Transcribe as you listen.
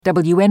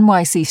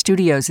WNYC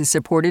Studios is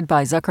supported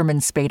by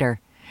Zuckerman Spader.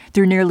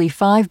 Through nearly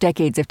 5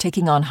 decades of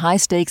taking on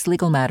high-stakes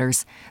legal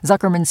matters,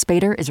 Zuckerman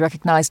Spader is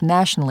recognized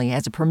nationally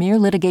as a premier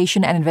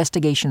litigation and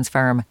investigations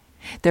firm.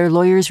 Their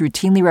lawyers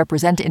routinely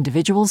represent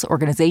individuals,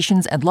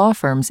 organizations, and law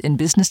firms in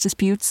business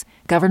disputes,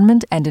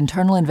 government and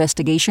internal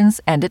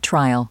investigations, and at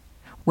trial.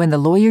 When the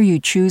lawyer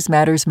you choose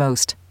matters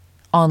most.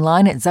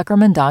 Online at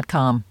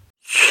Zuckerman.com.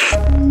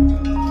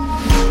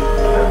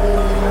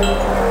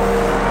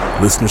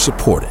 Listener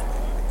supported.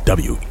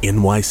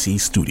 WNYC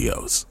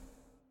Studios.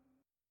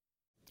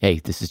 Hey,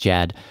 this is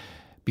Jad.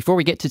 Before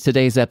we get to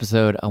today's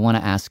episode, I want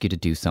to ask you to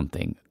do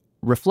something.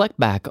 Reflect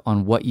back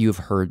on what you've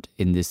heard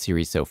in this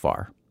series so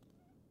far.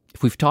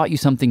 If we've taught you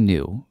something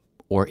new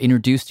or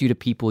introduced you to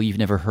people you've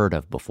never heard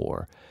of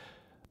before,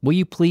 will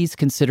you please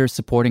consider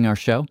supporting our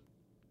show?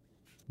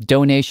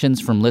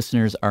 Donations from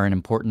listeners are an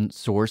important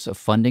source of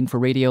funding for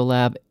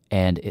Radiolab,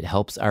 and it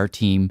helps our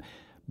team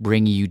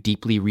bring you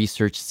deeply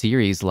researched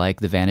series like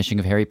The Vanishing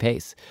of Harry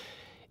Pace.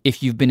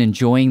 If you've been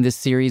enjoying this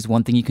series,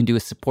 one thing you can do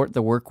is support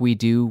the work we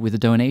do with a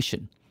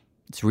donation.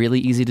 It's really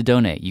easy to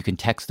donate. You can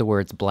text the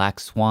words Black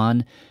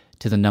Swan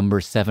to the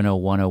number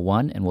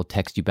 70101, and we'll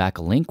text you back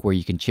a link where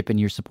you can chip in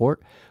your support.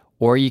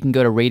 Or you can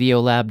go to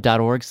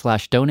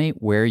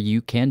radiolab.org/donate where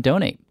you can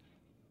donate.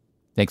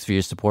 Thanks for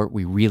your support.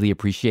 We really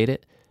appreciate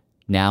it.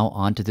 Now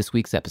on to this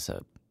week's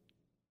episode.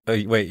 Oh,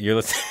 wait, you're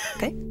listening?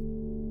 Okay.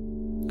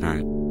 All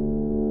right.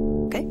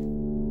 Okay.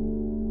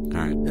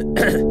 All right.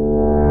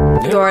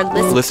 You're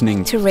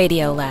Listening to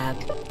Radiolab.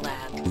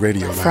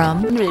 Radio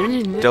From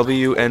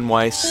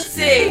WNYC.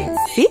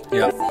 See?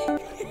 Yeah.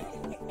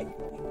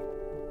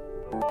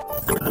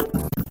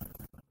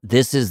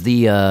 This is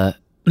the,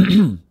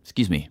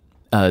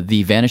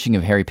 The Vanishing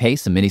of Harry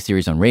Pace, a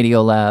miniseries on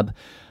Radiolab.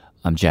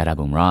 I'm Jad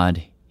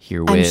Abumrad,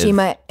 here with... I'm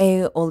Shima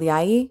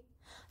Oliaee.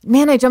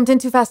 Man, I jumped in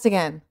too fast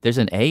again. There's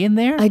an A in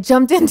there? I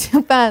jumped in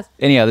too fast.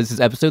 Anyhow, this is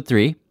episode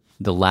 3,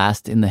 the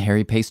last in the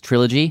Harry Pace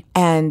trilogy.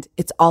 And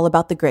it's all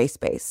about the gray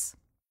space.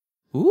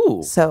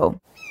 Ooh. So,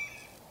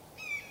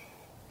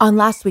 on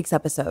last week's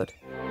episode...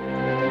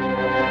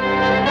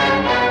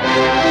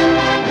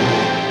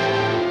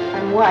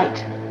 I'm white.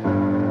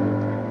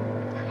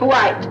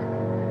 White.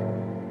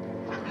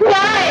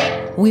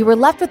 White! we were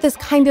left with this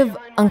kind of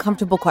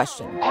uncomfortable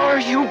question. Are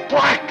you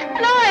black?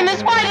 No, I'm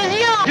as white as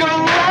you. You're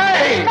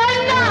lying.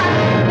 I'm not.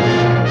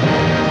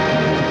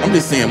 I'm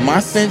just saying, my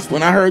sense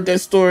when I heard that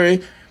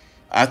story,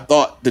 I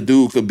thought the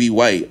dude could be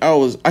white.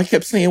 I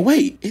kept saying,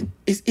 wait,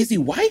 is he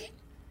white?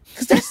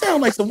 Because that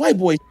sounds like some white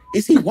boy.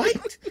 Is he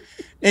white?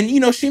 And,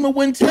 Shima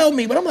wouldn't tell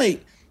me, but I'm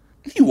like,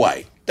 he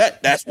white.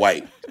 That's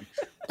white.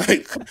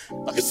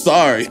 I'm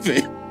sorry,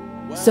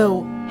 man.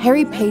 So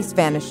Harry Pace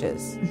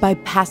vanishes by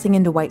passing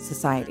into white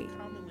society.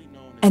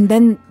 And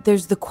then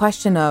there's the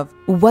question of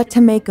what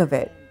to make of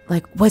it.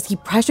 Like, was he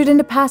pressured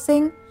into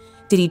passing?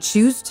 Did he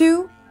choose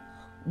to?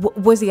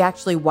 Was he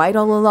actually white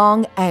all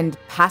along and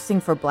passing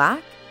for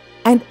black?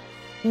 And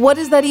what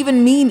does that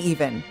even mean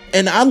even?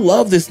 And I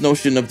love this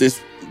notion of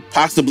this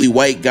possibly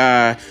white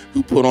guy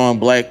who put on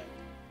black,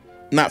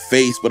 not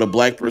face, but a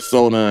black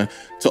persona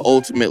to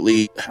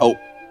ultimately help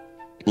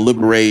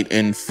liberate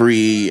and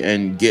free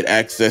and get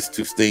access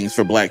to things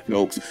for black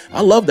folks.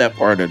 I love that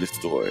part of the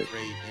story.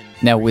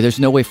 Now, there's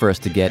no way for us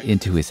to get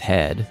into his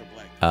head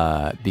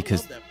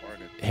because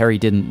Harry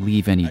didn't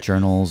leave any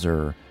journals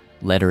or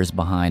letters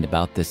behind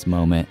about this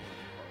moment.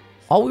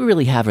 All we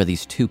really have are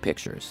these two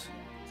pictures.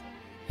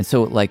 And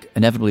so,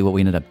 inevitably what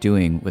we ended up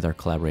doing with our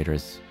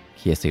collaborators,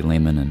 Kiese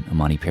Lehman and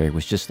Amani Perry,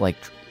 was just,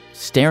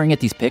 staring at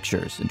these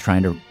pictures and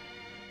trying to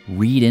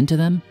read into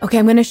them. Okay,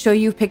 I'm going to show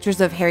you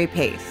pictures of Harry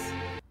Pace.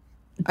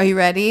 Are you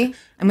ready?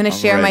 I'm going to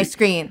share my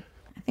screen.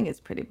 I think it's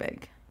pretty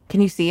big.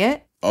 Can you see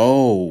it?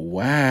 Oh,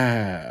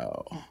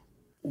 wow.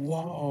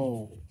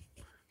 Whoa.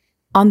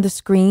 On the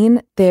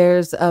screen,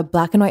 there's a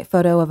black and white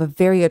photo of a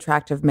very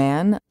attractive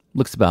man.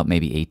 Looks about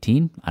maybe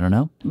 18. I don't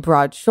know.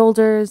 Broad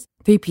shoulders,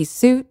 three-piece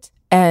suit,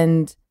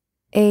 and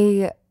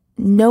a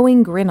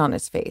knowing grin on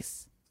his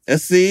face.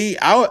 See,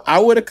 I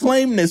would have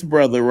claimed this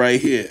brother right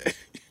here.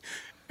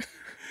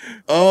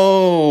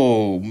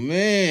 Oh,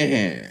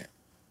 man.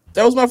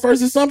 That was my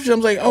first assumption. I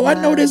was like, wow. I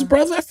know this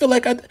brother. I feel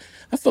like I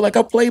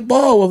played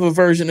ball with a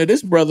version of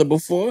this brother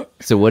before.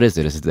 So what is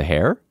it? Is it the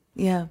hair?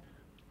 Yeah.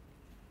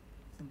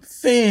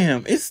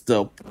 Fam, it's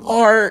the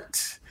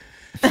part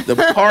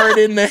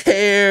in the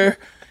hair.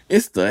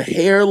 It's the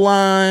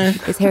hairline.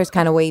 His hair is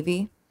kind of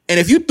wavy. And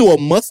if you threw a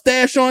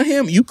mustache on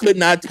him, you could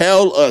not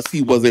tell us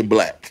he wasn't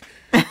black.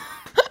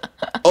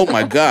 Oh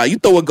my God. You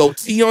throw a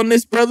goatee on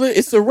this brother,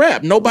 it's a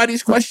wrap.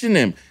 Nobody's questioning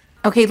him.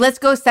 Okay, let's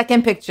go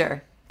second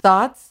picture.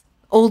 Thoughts?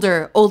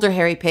 Older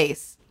Harry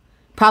Pace.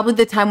 Probably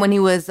the time when he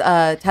was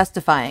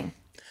testifying.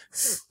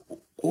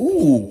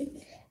 Ooh.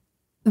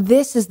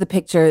 This is the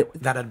picture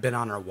that had been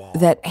on our wall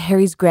that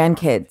Harry's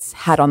grandkids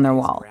had on their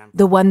wall.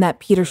 The one that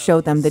Peter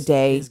showed them the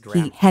day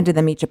he handed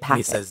them each a packet.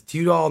 He says, do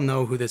you all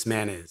know who this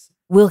man is?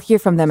 We'll hear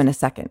from them in a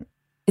second.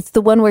 It's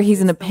the one where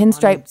he's in a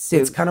pinstriped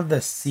suit. It's kind of the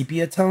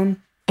sepia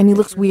tone. And he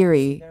looks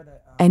weary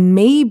and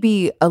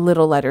maybe a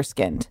little lighter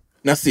skinned.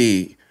 Now,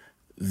 see,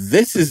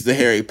 this is the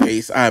Harry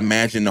Pace I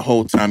imagined the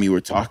whole time you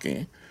were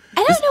talking.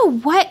 I don't know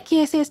what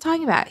Kiese is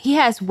talking about. He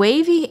has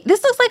wavy...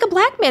 This looks like a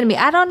black man to me.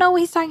 I don't know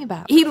what he's talking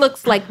about. He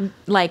looks like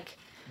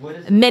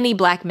many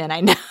black men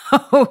I know.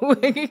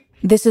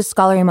 This is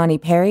scholar Imani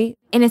Perry.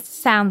 And it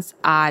sounds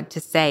odd to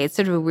say. It's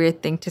sort of a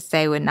weird thing to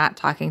say when not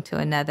talking to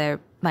another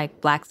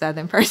black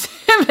Southern person.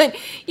 But,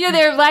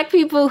 there are black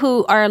people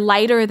who are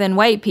lighter than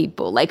white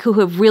people,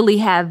 who really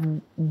have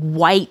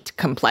white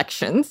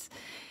complexions.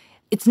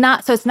 It's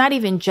not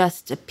even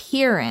just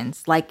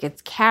appearance,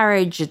 it's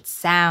carriage, it's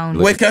sound.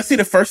 Wait, can I see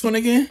the first one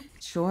again?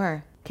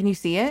 Sure. Can you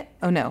see it?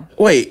 Oh, no.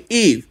 Wait,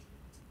 Eve.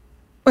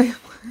 Wait.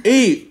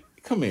 Eve,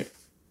 come here.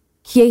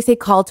 Kiese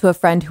called to a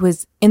friend who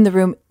was in the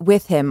room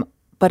with him,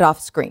 but off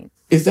screen.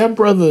 Is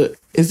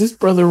this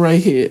brother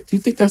right here? Do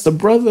you think that's a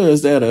brother or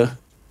is that a...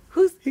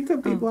 He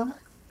could be black.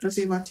 Is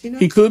he Latino?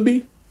 He could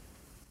be?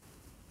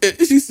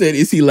 She said,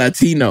 is he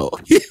Latino?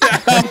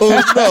 I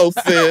don't know,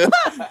 Phil.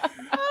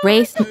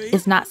 Race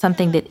is not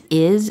something that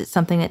is, it's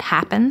something that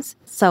happens.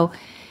 So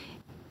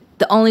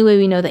the only way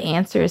we know the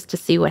answer is to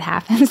see what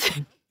happens.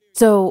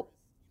 So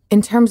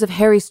in terms of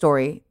Harry's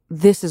story,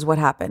 this is what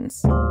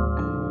happens.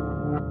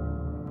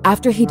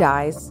 After he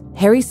dies,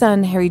 Harry's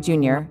son, Harry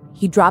Jr.,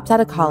 he drops out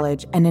of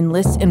college and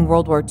enlists in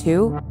World War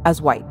II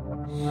as white.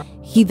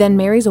 He then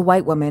marries a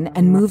white woman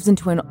and moves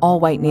into an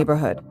all-white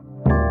neighborhood.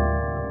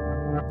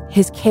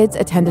 His kids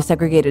attend a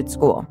segregated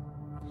school.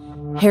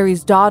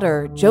 Harry's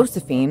daughter,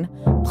 Josephine,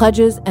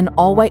 pledges an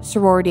all-white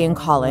sorority in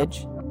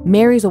college,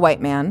 marries a white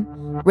man,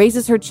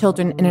 raises her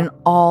children in an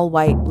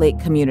all-white Blake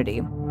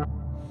community.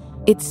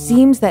 It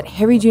seems that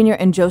Harry Jr.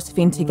 and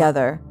Josephine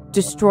together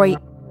destroy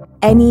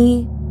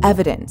any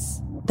evidence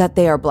that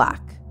they are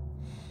black.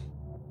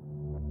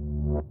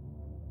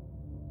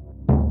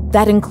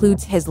 That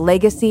includes his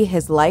legacy,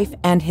 his life,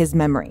 and his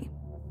memory.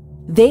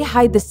 They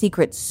hide the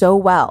secret so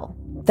well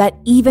that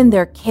even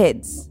their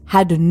kids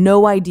had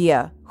no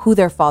idea who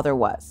their father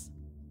was.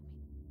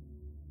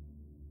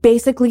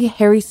 Basically,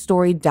 Harry's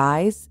story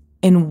dies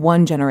in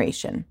one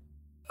generation.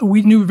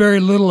 We knew very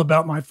little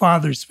about my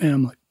father's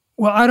family.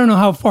 Well, I don't know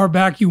how far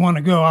back you want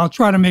to go. I'll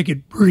try to make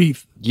it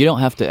brief. You don't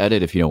have to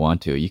edit if you don't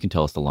want to. You can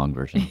tell us the long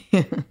version.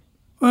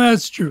 Well,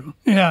 that's true.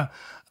 Yeah.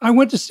 I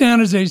went to San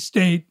Jose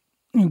State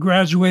and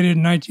graduated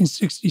in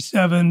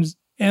 1967,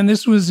 and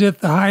this was at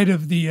the height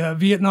of the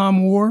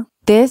Vietnam War.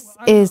 This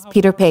is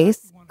Peter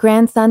Pace,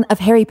 grandson of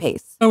Harry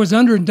Pace. I was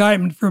under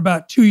indictment for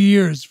about 2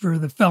 years for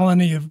the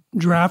felony of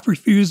draft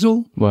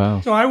refusal.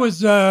 Wow. So I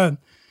was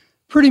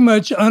pretty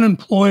much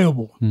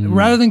unemployable.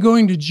 Rather than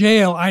going to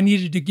jail, I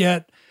needed to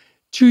get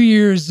 2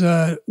 years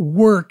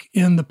work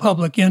in the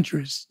public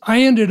interest.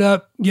 I ended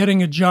up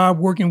getting a job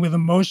working with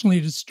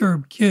emotionally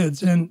disturbed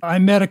kids, and I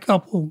met a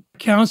couple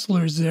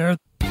counselors there.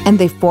 And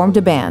they formed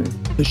a band.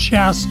 The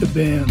Shasta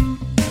Band.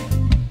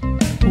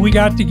 We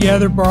got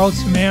together, borrowed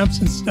some amps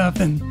and stuff,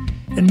 and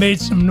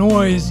made some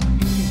noise.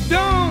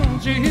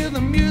 Don't you hear the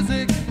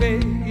music,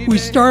 baby? We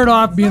started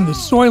off being the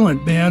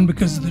Soylent Band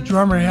because the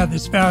drummer had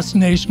this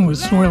fascination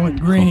with Soylent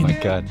Green. Oh my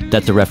God.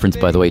 That's a reference,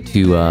 by the way,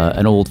 to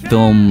an old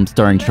film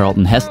starring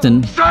Charlton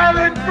Heston.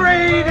 Silent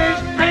British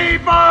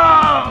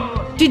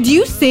people! Did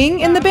you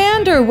sing in the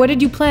band, or what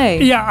did you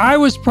play? Yeah, I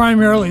was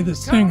primarily the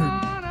singer.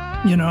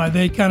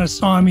 They kind of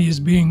saw me as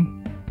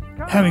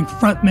having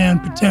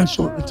frontman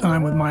potential at the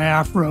time with my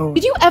afro.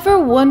 Did you ever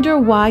wonder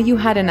why you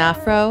had an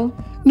afro?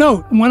 No,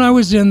 when I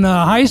was in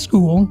high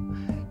school,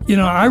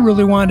 I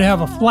really wanted to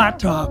have a flat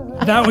top.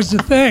 That was the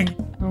thing.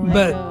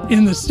 But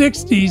in the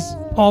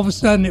 60s, all of a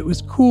sudden it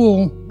was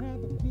cool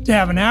to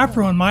have an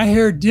afro, and my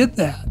hair did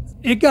that.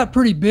 It got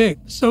pretty big,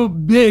 so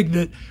big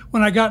that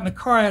when I got in the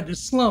car, I had to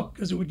slump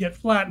because it would get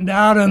flattened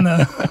out on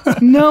the,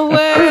 no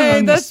way.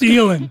 on the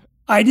ceiling.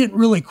 I didn't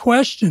really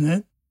question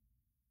it.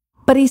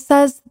 But he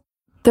says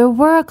there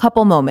were a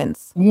couple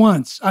moments.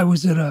 Once I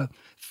was at a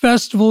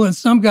festival and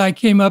some guy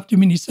came up to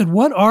me and he said,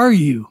 "What are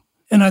you?"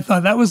 And I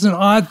thought that was an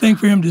odd thing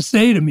for him to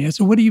say to me. I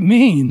said, "What do you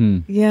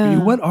mean?" Yeah.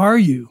 "What are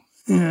you?"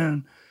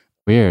 And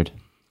weird.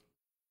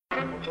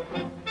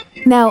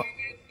 Now,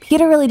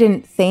 Peter really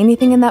didn't say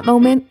anything in that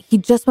moment. He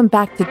just went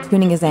back to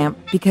tuning his amp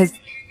because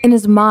in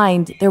his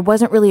mind, there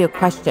wasn't really a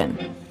question.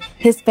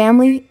 His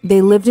family,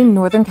 they lived in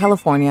Northern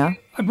California.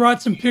 I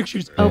brought some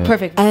pictures. Oh,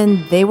 perfect.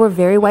 And they were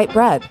very white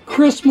bread.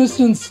 Christmas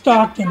in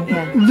Stockton.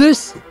 Yeah.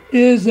 This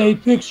is a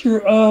picture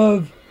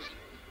of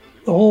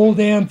the whole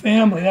damn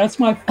family. That's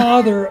my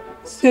father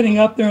sitting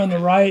up there on the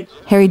right.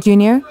 Harry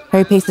Jr.,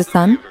 Harry Pace's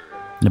son.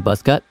 In a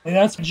buzz cut.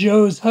 That's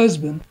Joe's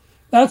husband.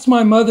 That's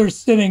my mother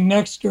sitting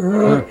next to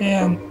her.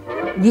 And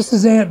this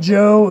is Aunt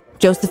Jo.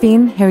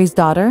 Josephine, Harry's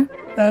daughter.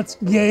 That's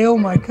Gail,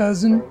 my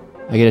cousin.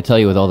 I got to tell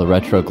you, with all the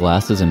retro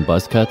glasses and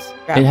buzz cuts,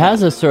 it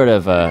has a sort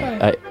of,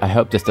 I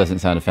hope this doesn't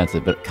sound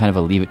offensive, but kind of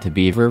a Leave It to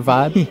Beaver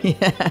vibe.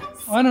 Yes.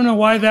 I don't know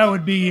why that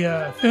would be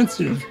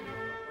offensive.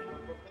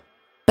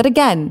 But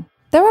again,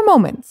 there were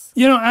moments.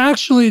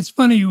 Actually, it's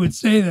funny you would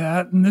say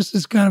that, and this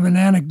is kind of an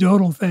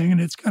anecdotal thing, and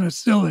it's kind of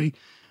silly.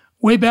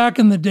 Way back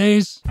in the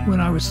days when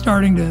I was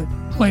starting to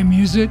play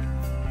music,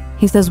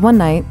 he says one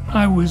night,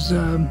 I was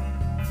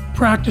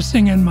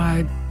practicing in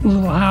my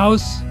little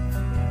house.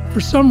 For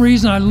some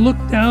reason, I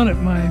looked down at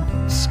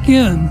my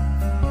skin,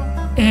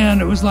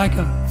 and it was like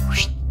a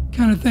whoosh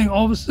kind of thing.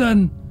 All of a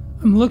sudden,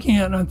 I'm looking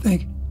at it, and I'm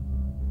thinking,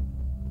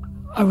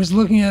 I was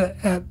looking at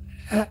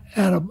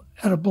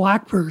a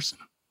black person.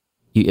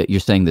 You're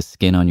saying the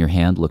skin on your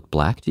hand looked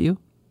black to you?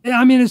 Yeah,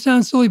 I mean, it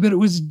sounds silly, but it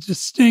was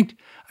distinct.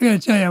 I got to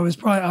tell you, I was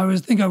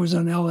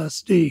on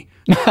LSD.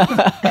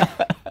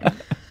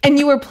 And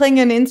you were playing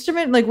an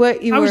instrument? Like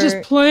what you were? I was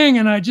just playing,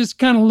 and I just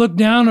kind of looked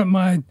down at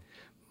my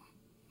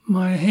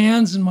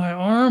hands and my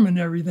arm and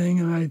everything,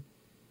 and I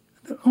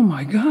thought, oh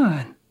my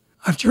God,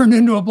 I've turned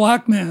into a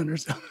black man or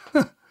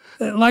something.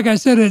 Like I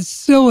said, it's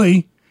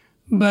silly,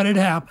 but it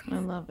happened. I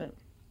love it.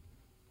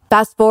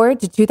 Fast forward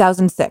to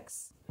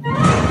 2006.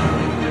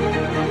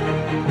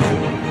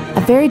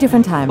 A very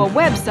different time. A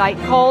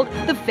website called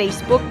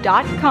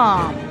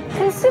thefacebook.com.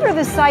 Consider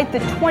the site the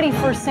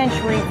 21st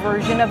century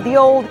version of the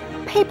old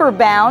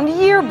paper-bound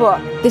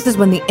yearbook. This is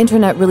when the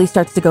internet really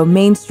starts to go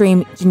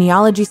mainstream.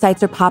 Genealogy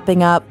sites are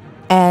popping up.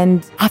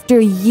 And after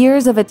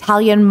years of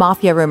Italian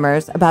mafia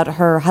rumors about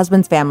her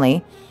husband's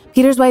family,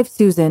 Peter's wife,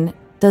 Susan,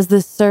 does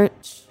this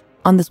search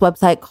on this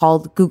website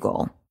called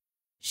Google.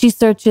 She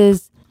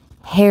searches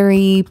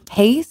Harry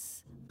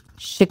Pace,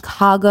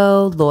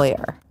 Chicago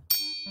lawyer.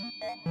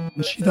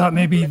 And she thought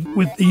maybe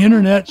with the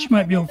internet, she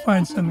might be able to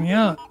find something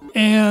out.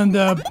 And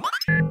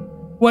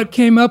what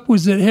came up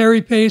was that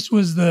Harry Pace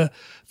was the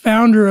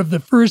founder of the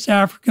first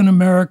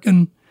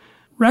African-American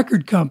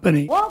record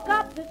company. Woke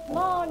up this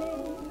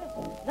morning,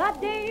 the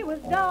day was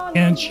done.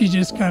 And she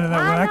just kind of thought,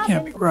 well, that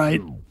can't be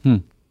right. A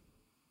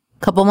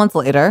couple months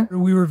later,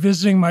 we were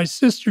visiting my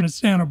sister in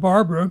Santa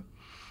Barbara.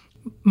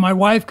 My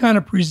wife kind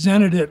of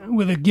presented it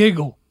with a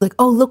giggle. Like,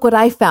 oh, look what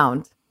I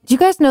found. Do you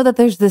guys know that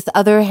there's this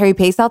other Harry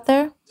Pace out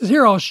there?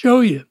 Here, I'll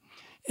show you.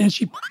 And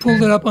she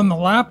pulled it up on the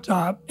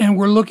laptop, and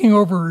we're looking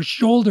over her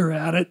shoulder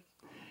at it.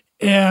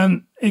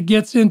 And it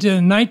gets into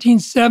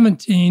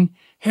 1917,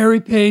 Harry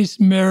Pace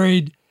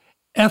married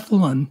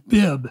Ethelyn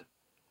Bibb.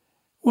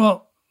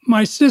 Well,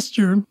 my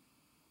sister,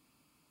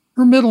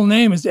 her middle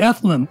name is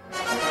Ethelyn.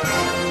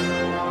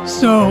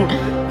 So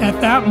at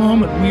that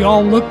moment, we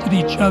all looked at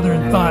each other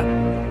and thought,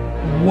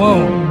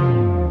 whoa.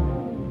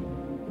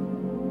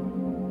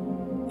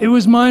 It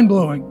was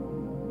mind-blowing.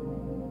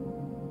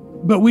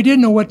 But we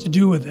didn't know what to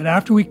do with it.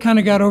 After we kind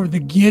of got over the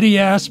giddy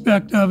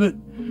aspect of it,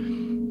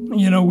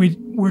 you know, we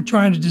were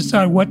trying to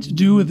decide what to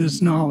do with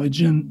this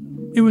knowledge. And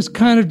it was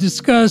kind of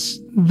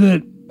discussed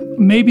that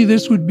maybe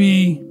this would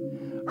be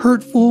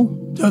hurtful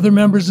to other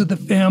members of the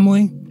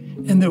family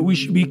and that we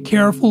should be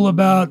careful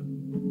about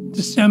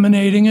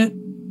disseminating it.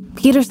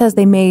 Peter says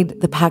they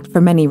made the pact for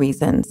many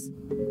reasons,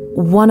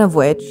 one of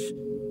which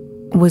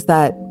was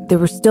that there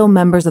were still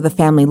members of the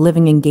family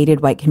living in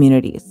gated white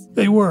communities.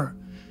 They were,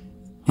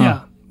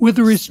 yeah, with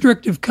a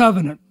restrictive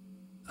covenant.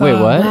 Wait,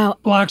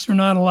 what? Blacks are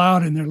not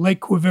allowed in there,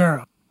 Lake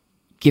Quivira.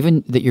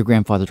 Given that your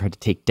grandfather tried to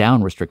take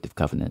down restrictive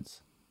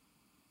covenants,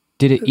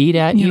 did it eat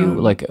at you,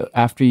 like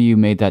after you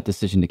made that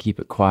decision to keep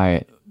it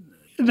quiet?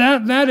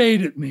 That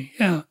ate at me,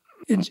 yeah,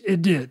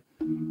 it did.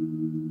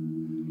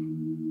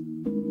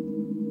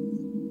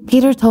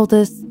 Peter told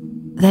us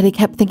that he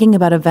kept thinking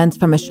about events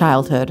from his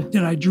childhood.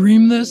 Did I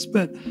dream this?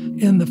 But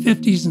in the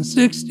 50s and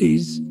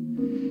 60s,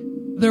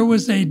 there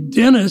was a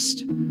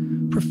dentist,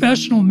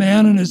 professional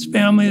man and his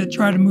family that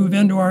tried to move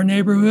into our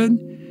neighborhood.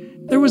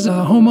 There was a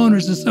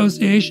homeowners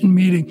association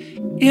meeting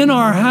in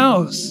our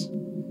house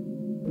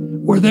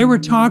where they were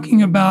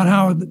talking about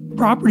how the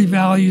property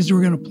values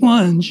were going to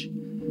plunge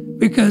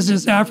because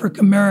this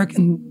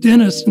African-American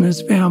dentist and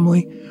his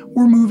family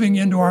were moving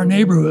into our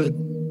neighborhood.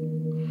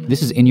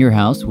 This is in your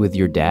house with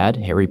your dad,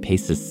 Harry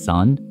Pace's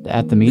son,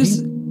 at the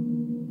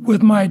meeting?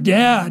 With my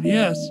dad,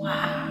 yes.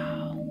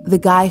 Wow. The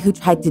guy who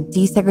tried to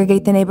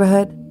desegregate the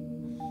neighborhood,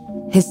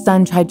 his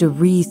son tried to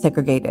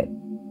resegregate it.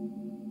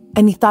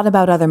 And he thought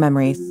about other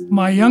memories.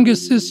 My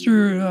youngest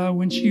sister,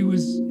 when she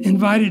was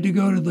invited to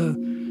go to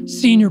the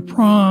senior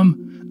prom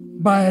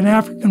by an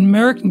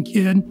African-American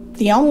kid.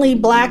 The only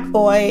black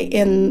boy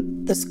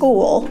in the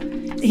school.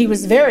 He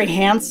was very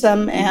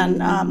handsome,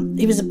 and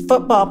he was a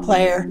football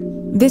player.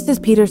 This is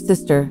Peter's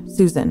sister,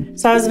 Susan.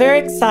 So I was very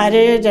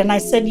excited, and I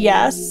said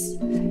yes.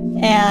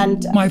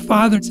 And my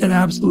father said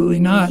absolutely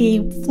not.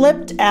 He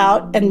flipped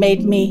out and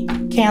made me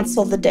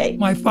cancel the date.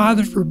 My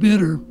father forbid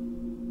her.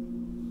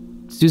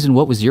 Susan,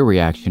 what was your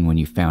reaction when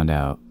you found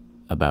out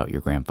about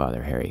your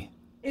grandfather, Harry?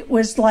 It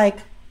was like,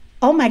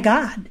 oh my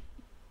God.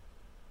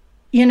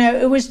 You know,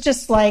 it was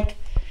just like,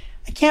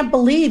 I can't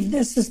believe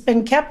this has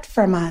been kept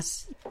from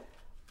us.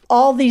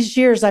 All these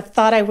years, I've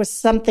thought I was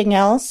something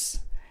else.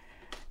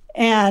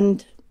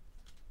 And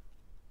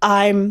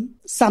I'm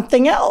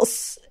something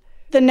else.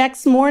 The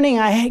next morning,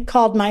 I had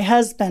called my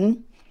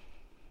husband,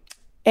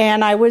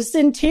 and I was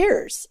in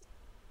tears.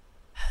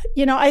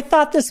 You know, I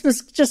thought this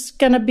was just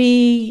going to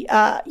be,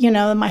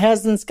 my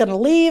husband's going to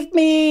leave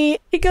me.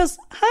 He goes,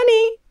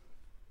 honey,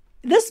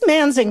 this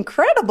man's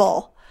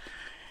incredible.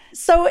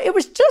 So it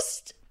was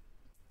just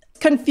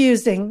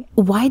confusing.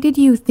 Why did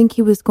you think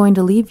he was going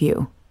to leave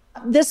you?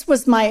 This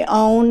was my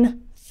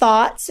own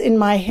thoughts in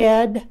my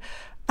head.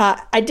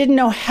 I didn't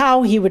know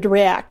how he would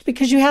react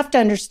because you have to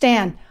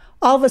understand,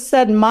 all of a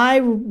sudden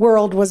my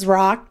world was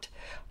rocked.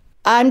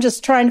 I'm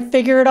just trying to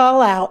figure it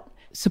all out.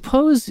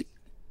 Suppose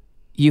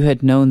you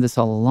had known this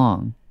all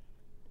along.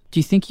 Do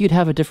you think you'd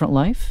have a different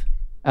life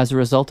as a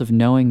result of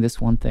knowing this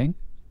one thing?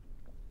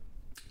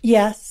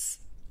 Yes.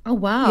 Oh,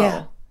 wow.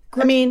 Yeah.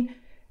 I mean,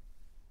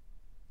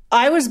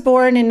 I was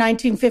born in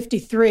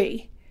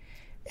 1953,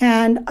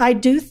 and I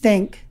do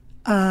think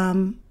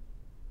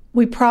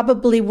we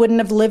probably wouldn't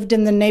have lived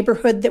in the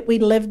neighborhood that we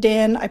lived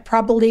in. I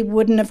probably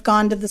wouldn't have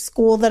gone to the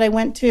school that I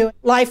went to.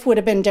 Life would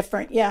have been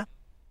different, yeah.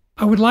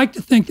 I would like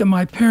to think that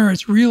my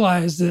parents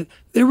realized that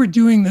they were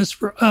doing this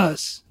for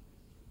us,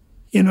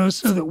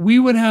 so that we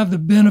would have the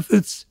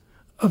benefits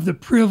of the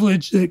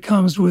privilege that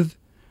comes with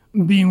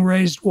being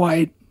raised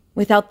white.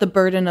 Without the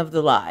burden of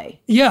the lie.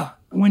 Yeah.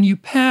 When you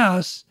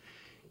pass,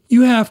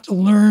 you have to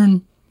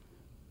learn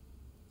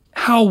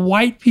how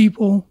white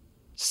people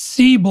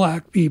see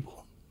Black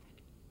people.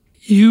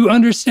 You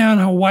understand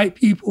how white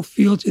people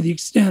feel to the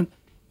extent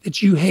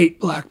that you hate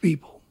Black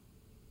people.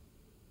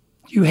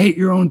 You hate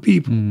your own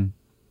people. Mm.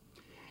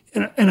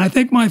 And I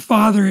think my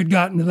father had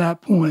gotten to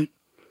that point.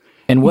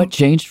 And what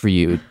changed for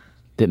you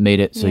that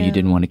made it so you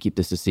didn't want to keep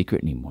this a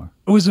secret anymore?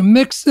 It was a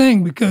mixed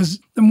thing because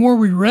the more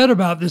we read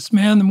about this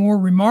man, the more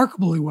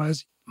remarkable he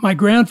was. My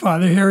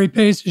grandfather, Harry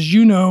Pace, as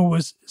you know,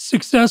 was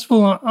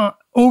successful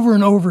over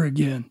and over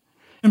again.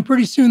 And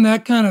pretty soon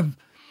that kind of,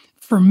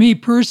 for me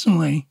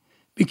personally,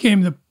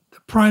 became the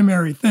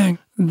primary thing,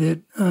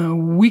 that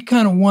we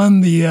kind of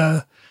won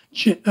the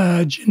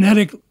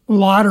genetic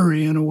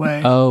lottery in a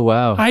way. Oh,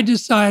 wow. I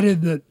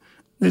decided that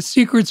the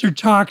secrets are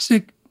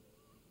toxic,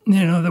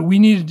 that we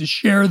needed to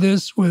share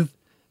this with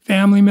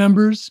family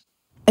members.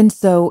 And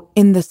so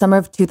in the summer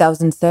of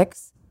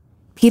 2006,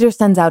 Peter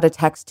sends out a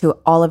text to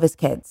all of his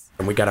kids.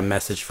 And we got a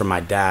message from my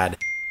dad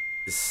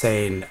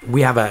saying,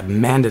 we have a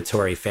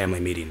mandatory family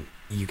meeting.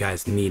 You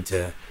guys need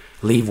to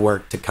leave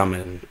work to come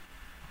and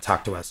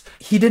talk to us.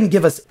 He didn't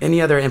give us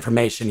any other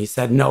information. He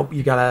said, nope,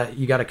 you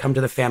gotta come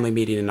to the family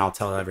meeting and I'll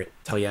tell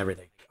you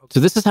everything. So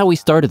this is how we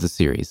started the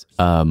series,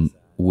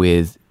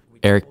 with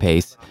Eric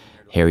Pace,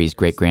 Harry's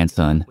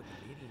great-grandson,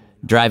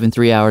 driving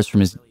 3 hours from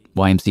his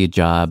YMCA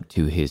job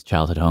to his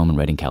childhood home in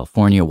Redding,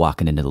 California,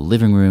 walking into the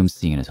living room,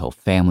 seeing his whole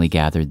family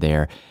gathered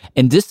there.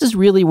 And this is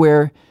really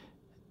where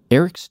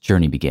Eric's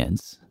journey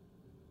begins,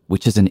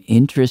 which is an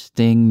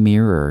interesting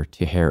mirror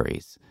to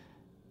Harry's.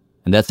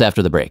 And that's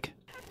after the break.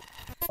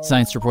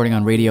 Science Reporting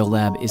on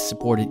Radiolab is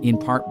supported in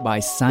part by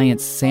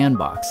Science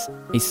Sandbox,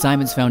 a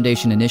Simons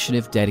Foundation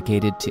initiative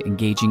dedicated to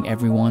engaging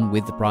everyone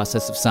with the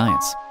process of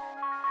science.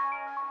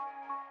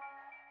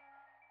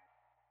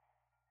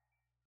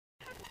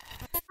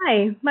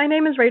 Hi, my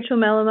name is Rachel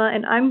Mellama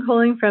and I'm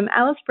calling from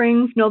Alice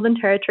Springs, Northern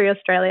Territory,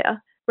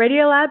 Australia.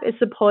 Radiolab is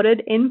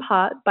supported in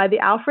part by the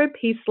Alfred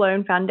P.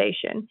 Sloan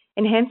Foundation,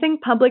 enhancing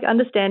public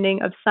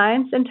understanding of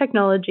science and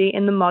technology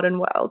in the modern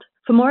world.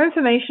 For more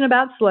information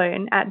about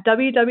Sloan at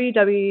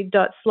www.sloan.org.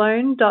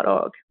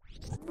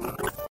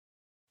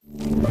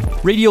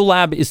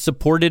 Radiolab is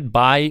supported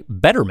by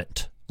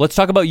Betterment. Let's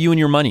talk about you and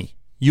your money.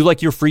 You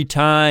like your free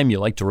time, you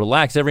like to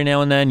relax every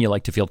now and then, you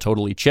like to feel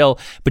totally chill,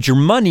 but your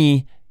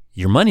money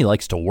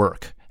likes to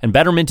work. And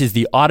Betterment is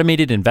the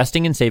automated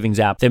investing and savings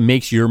app that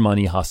makes your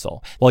money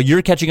hustle. While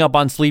you're catching up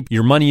on sleep,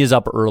 your money is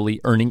up early,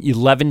 earning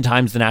 11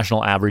 times the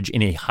national average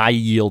in a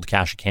high-yield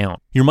cash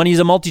account. Your money is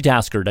a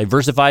multitasker,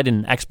 diversified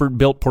in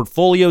expert-built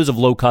portfolios of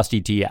low-cost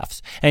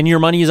ETFs. And your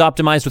money is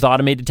optimized with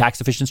automated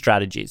tax-efficient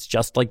strategies,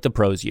 just like the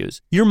pros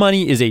use. Your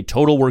money is a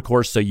total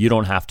workhorse, so you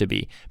don't have to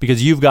be,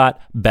 because you've got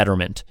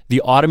Betterment,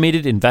 the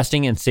automated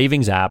investing and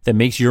savings app that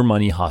makes your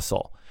money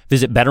hustle.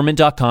 Visit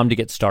Betterment.com to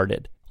get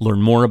started.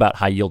 Learn more about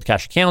high-yield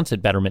cash accounts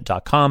at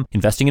Betterment.com.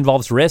 Investing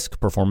involves risk,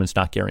 performance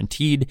not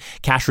guaranteed.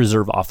 Cash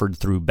reserve offered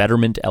through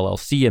Betterment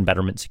LLC and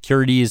Betterment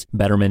Securities.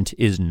 Betterment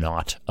is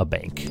not a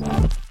bank.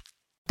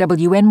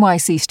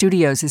 WNYC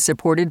Studios is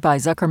supported by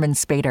Zuckerman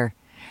Spader.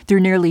 Through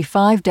nearly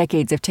 5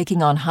 decades of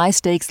taking on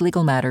high-stakes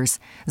legal matters,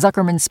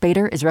 Zuckerman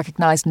Spader is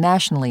recognized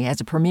nationally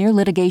as a premier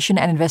litigation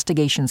and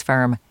investigations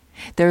firm.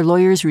 Their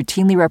lawyers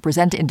routinely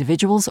represent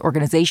individuals,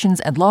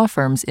 organizations, and law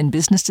firms in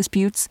business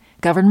disputes,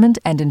 government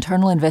and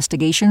internal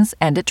investigations,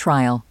 and at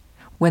trial.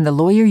 When the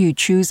lawyer you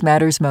choose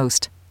matters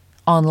most.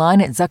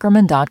 Online at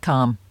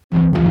Zuckerman.com.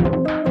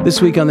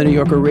 This week on the New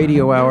Yorker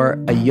Radio Hour,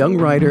 a young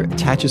writer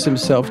attaches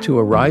himself to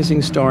a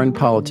rising star in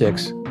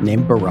politics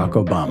named Barack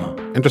Obama.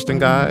 Interesting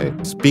guy,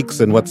 speaks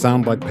in what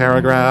sound like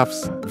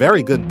paragraphs.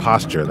 Very good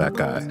posture, that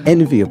guy.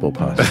 Enviable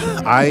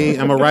posture. I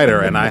am a writer,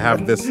 and I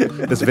have this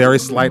very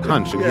slight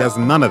hunch, and he has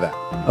none of that.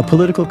 A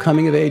political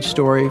coming-of-age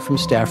story from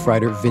staff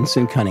writer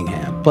Vincent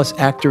Cunningham, plus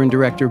actor and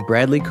director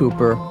Bradley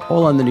Cooper,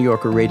 all on the New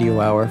Yorker Radio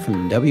Hour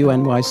from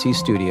WNYC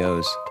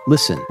Studios.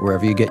 Listen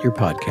wherever you get your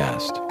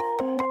podcast.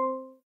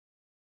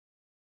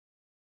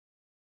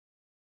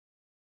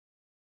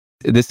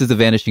 This is The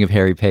Vanishing of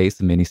Harry Pace,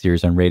 a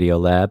miniseries on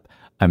Radiolab.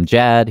 I'm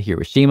Jad, here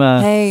with Shima.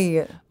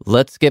 Hey.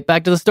 Let's get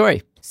back to the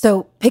story.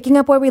 So, picking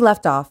up where we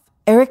left off,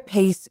 Eric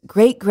Pace,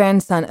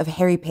 great-grandson of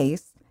Harry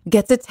Pace,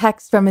 gets a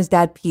text from his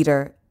dad,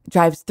 Peter,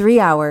 drives 3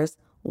 hours,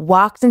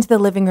 walks into the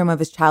living room of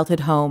his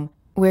childhood home,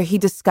 where he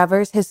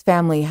discovers his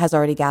family has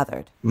already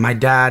gathered. My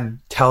dad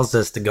tells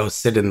us to go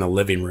sit in the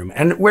living room,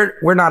 and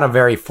we're not a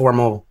very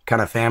formal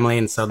kind of family,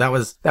 and so that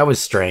was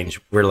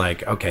strange. We're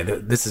like, okay,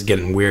 this is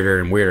getting weirder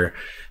and weirder.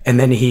 And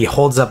then he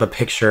holds up a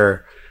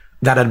picture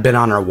that had been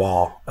on our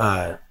wall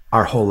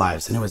our whole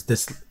lives, and it was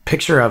this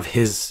picture of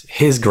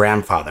his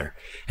grandfather.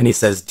 And he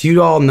says, "Do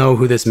you all know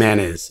who this man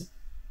is?"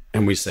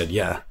 And we said,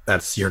 "Yeah,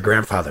 that's your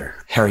grandfather,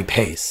 Harry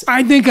Pace."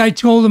 I think I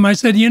told him, I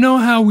said, you know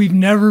how we've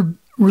never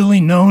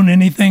really known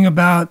anything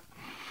about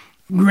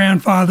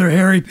grandfather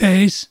Harry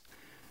Pace?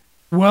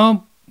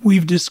 Well,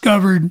 we've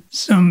discovered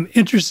some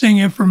interesting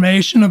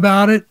information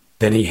about it.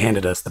 Then he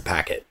handed us the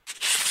packet.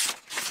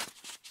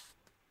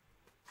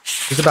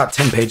 It's about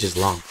 10 pages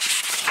long.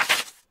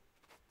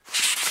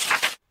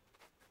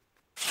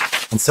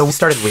 And so we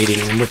started reading,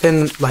 and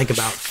within like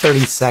about 30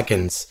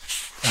 seconds,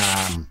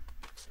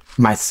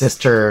 my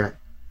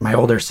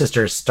older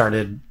sister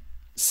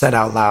said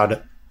out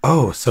loud,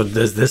 "Oh, so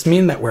does this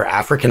mean that we're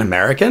African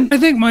American?" I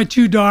think my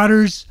two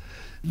daughters,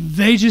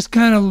 they just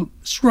kind of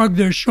shrugged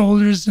their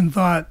shoulders and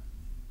thought,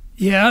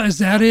 yeah, is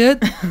that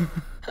it?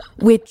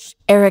 Which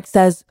Eric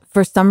says,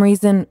 for some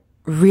reason,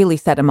 really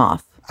set him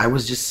off. I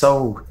was just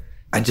so,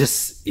 it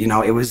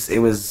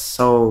was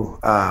so,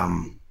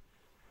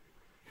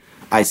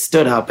 I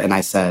stood up and I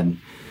said,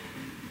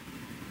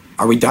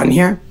 "Are we done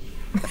here?"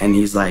 And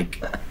he's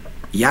like,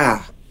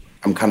 "Yeah."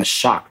 I'm kind of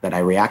shocked that I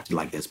reacted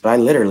like this, but I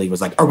literally was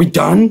like, "Are we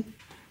done?"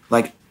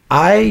 Like,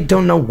 I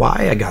don't know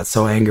why I got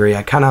so angry.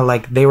 I kind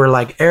of they were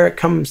like, "Eric,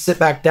 come sit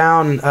back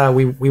down.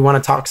 We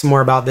want to talk some more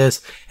about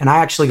this." And I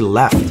actually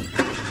left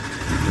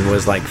and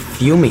was like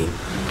fuming.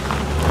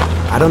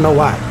 I don't know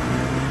why.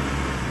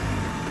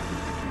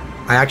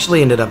 I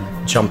actually ended up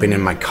jumping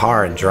in my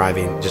car and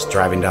driving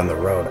down the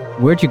road.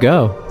 Where'd you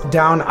go?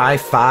 Down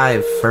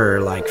I-5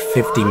 for like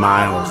 50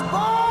 miles.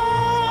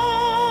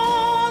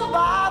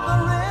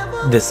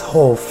 This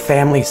whole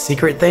family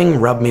secret thing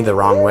rubbed me the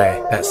wrong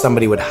way, that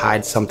somebody would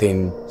hide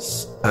something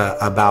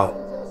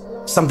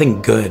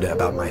good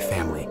about my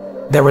family.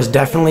 There was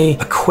definitely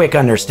a quick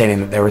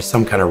understanding that there was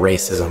some kind of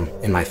racism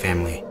in my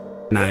family.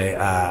 And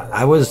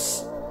I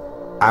was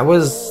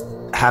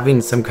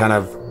having some kind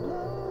of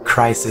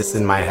crisis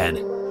in my head.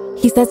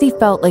 He says he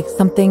felt like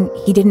something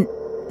he didn't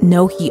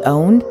know he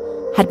owned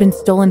had been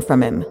stolen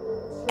from him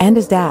and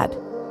his dad.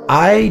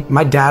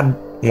 My dad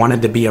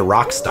wanted to be a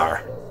rock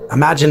star.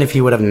 Imagine if he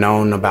would have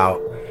known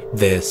about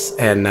this.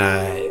 And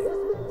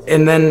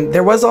then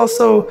there was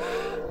also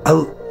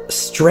a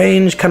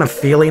strange kind of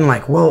feeling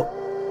like, well,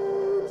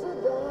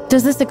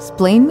 does this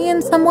explain me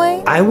in some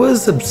way? I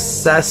was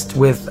obsessed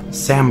with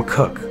Sam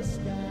Cooke,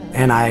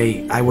 and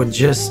I would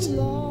just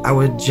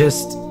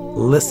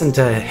listen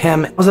to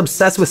him. I was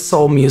obsessed with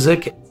soul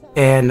music,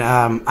 and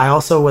I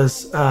also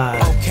was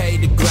okay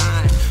to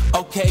grind,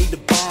 okay to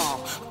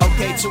ball,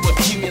 okay to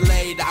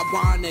accumulate. I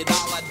want it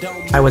all, I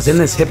don't. I was in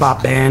this hip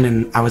hop band,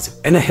 and I was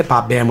in a hip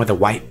hop band with a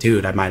white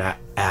dude, I might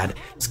add.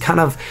 It's kind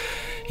of,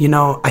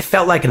 I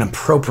felt like an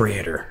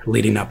appropriator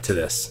leading up to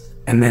this.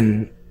 And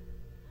then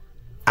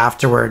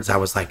afterwards I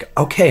was like,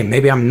 okay,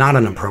 maybe I'm not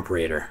an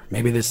appropriator.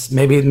 Maybe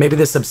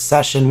this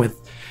obsession with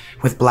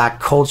black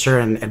culture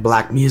and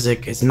black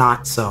music is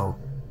not so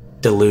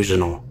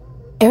delusional.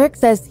 Eric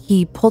says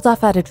he pulled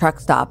off at a truck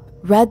stop,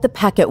 read the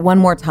packet one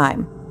more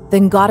time,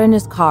 then got in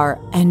his car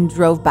and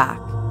drove back.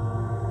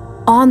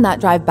 On that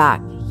drive back,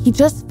 he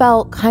just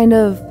felt kind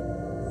of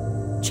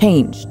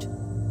changed.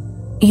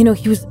 He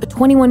was a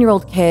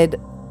 21-year-old kid,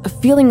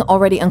 feeling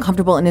already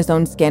uncomfortable in his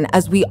own skin,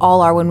 as we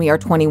all are when we are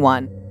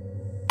 21.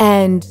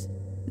 And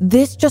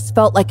this just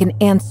felt like an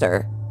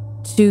answer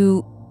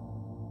to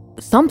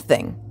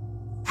something.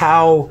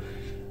 How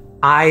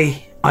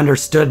I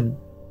understood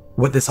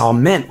what this all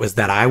meant was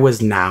that I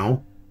was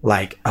now,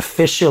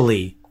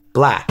 officially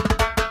black.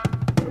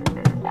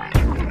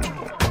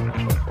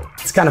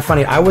 It's kind of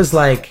funny. I was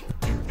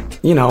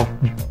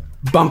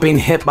bumping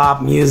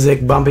hip-hop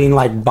music, bumping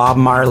Bob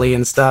Marley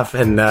and stuff,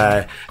 and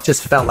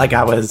just felt like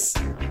I was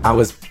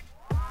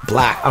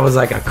black. I was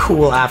like a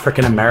cool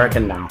African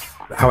American now.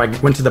 How I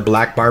went to the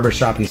black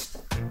barbershop and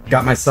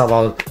got myself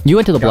all... You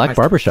went to the black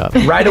barbershop?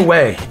 Right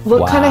away.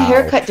 What kind of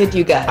haircut did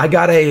you get? I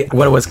got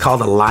what was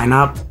called a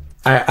lineup.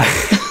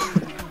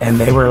 And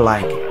they were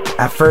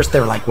at first they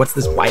were like, what's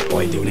this white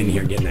boy doing in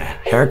here getting a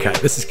haircut?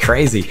 This is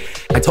crazy.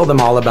 I told them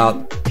all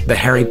about the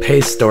Harry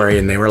Pace story,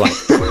 and they were like,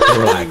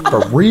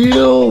 for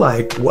real?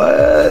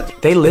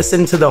 What? They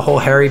listened to the whole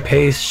Harry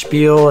Pace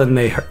spiel, and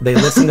they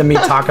listened to me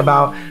talk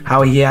about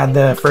how he had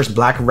the first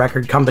black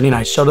record company, and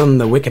I showed them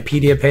the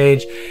Wikipedia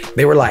page.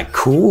 They were like,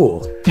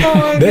 cool.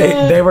 Oh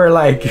they were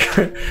like,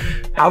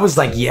 I was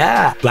like,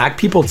 yeah, black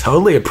people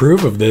totally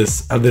approve of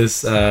this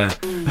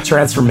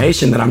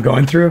transformation that I'm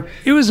going through.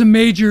 It was a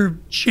major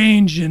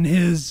change in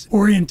his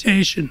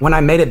orientation. When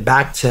I made it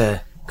back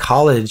to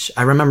college,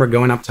 I remember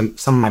going up to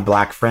some of my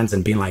black friends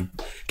and being like,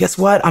 guess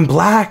what? I'm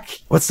black.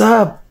 What's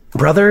up?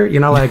 brother, you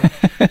know, like.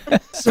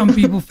 Some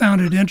people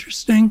found it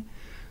interesting.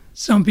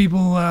 Some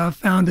people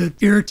found it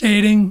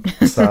irritating.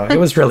 So it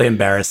was really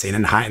embarrassing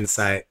in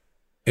hindsight.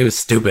 It was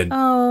stupid.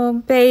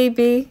 Oh,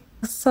 baby.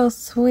 So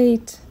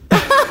sweet.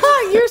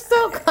 You're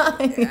so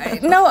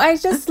kind. No, I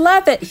just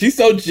love it. She's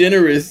so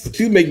generous.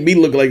 She make me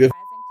look like a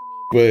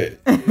but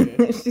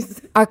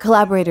Our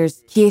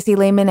collaborators, Kiese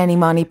Lehman and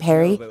Imani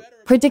Perry,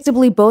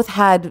 predictably both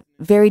had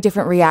very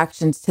different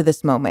reactions to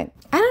this moment.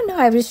 I don't know.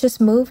 I was just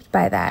moved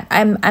by that.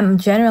 I'm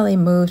generally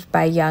moved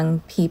by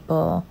young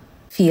people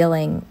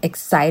feeling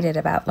excited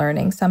about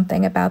learning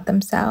something about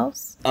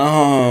themselves.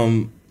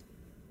 I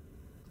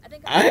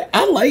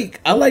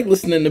like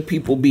listening to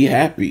people be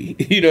happy.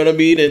 You know what I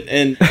mean?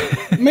 And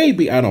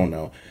maybe, I don't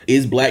know.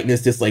 Is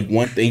blackness just like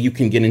one thing you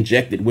can get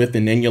injected with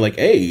and then you're like,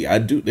 hey,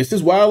 this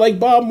is why I like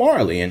Bob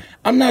Marley. And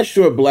I'm not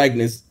sure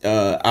blackness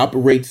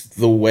operates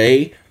the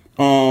way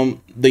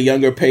the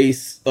younger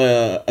Pace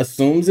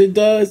assumes it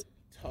does.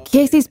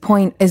 Casey's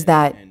point is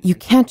that you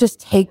can't just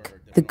take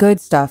the good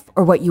stuff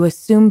or what you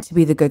assume to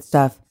be the good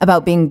stuff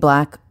about being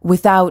black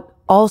without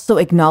also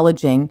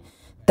acknowledging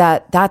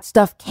that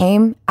stuff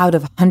came out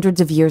of hundreds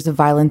of years of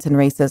violence and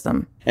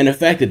racism. And the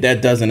fact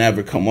that doesn't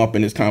ever come up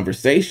in this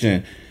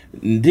conversation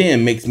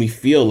then makes me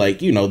feel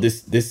like, you know,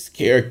 this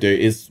character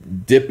is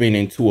dipping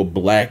into a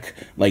black,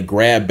 like,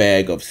 grab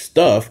bag of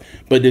stuff,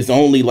 but there's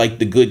only, like,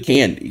 the good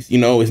candies. You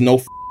know, it's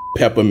no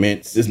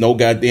peppermints, there's no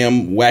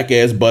goddamn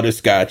whack-ass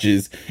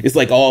butterscotches. It's,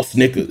 like, all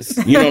Snickers.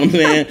 You know what I'm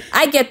saying?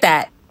 I get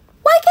that.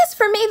 Well, I guess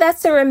for me,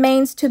 that's a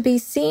remains to be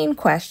seen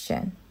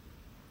question.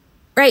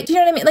 Right? Do you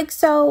know what I mean? Like,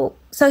 so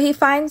he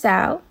finds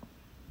out,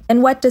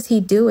 and what does he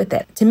do with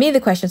it? To me,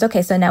 the question is,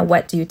 okay, so now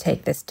what do you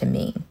take this to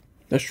mean?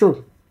 That's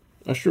true.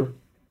 That's true.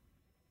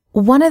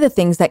 One of the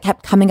things that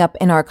kept coming up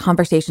in our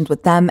conversations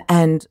with them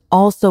and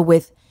also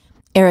with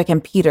Eric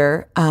and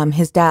Peter,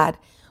 his dad,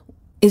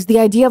 is the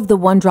idea of the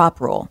one-drop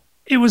rule.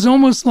 It was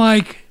almost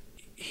like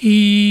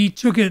he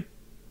took it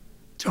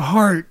to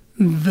heart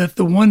that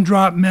the one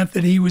drop meant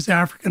that he was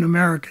African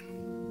American.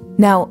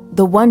 Now,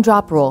 the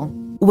one-drop rule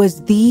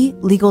was the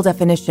legal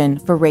definition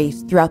for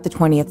race throughout the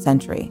 20th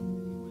century.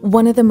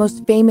 One of the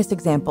most famous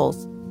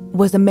examples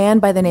was a man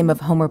by the name of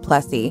Homer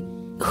Plessy,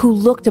 who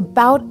looked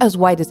about as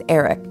white as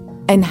Eric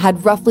and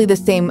had roughly the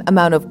same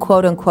amount of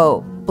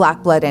quote-unquote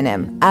black blood in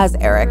him as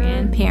Eric.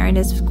 Grandparent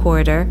is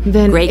quarter,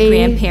 then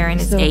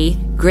great-grandparent is eighth,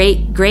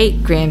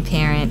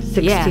 great-great-grandparent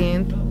 16th. Yeah.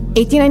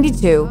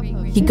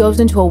 1892, he goes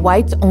into a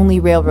whites-only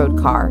railroad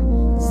car,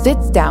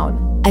 sits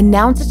down,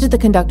 announces to the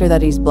conductor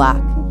that he's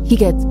black. He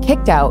gets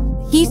kicked out.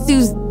 He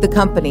sues the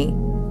company.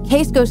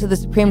 Case goes to the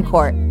Supreme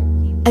Court.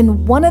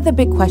 And one of the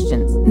big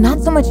questions,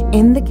 not so much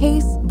in the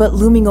case, but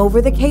looming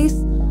over the case,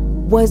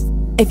 was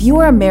if you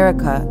are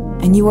America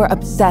and you are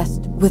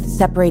obsessed with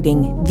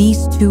separating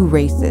these two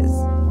races,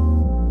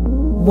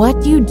 what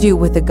do you do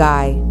with a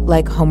guy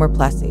like Homer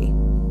Plessy,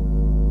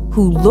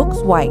 who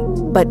looks white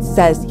but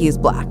says he is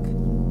black?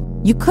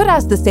 You could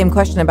ask the same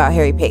question about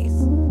Harry Pace.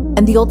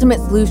 And the ultimate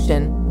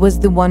solution was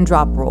the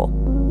one-drop rule,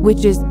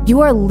 which is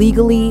you are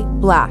legally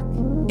black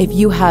if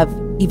you have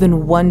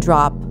even one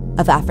drop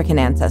of African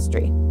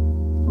ancestry.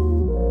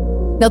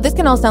 Now, this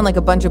can all sound like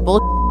a bunch of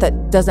bullshit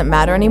that doesn't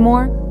matter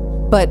anymore,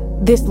 but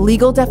this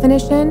legal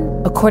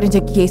definition, according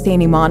to Kiese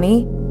and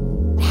Imani,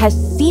 has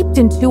seeped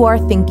into our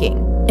thinking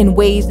in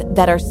ways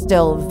that are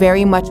still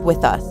very much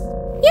with us.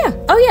 Yeah.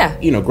 Oh, yeah.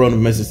 You know, growing up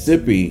in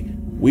Mississippi,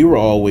 we were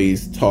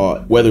always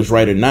taught, whether it's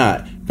right or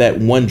not, that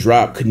one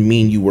drop could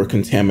mean you were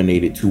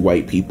contaminated to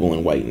white people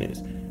and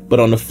whiteness. But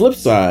on the flip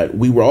side,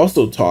 we were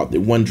also taught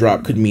that one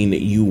drop could mean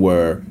that you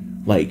were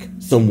like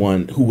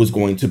someone who was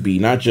going to be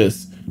not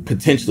just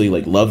potentially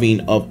like loving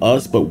of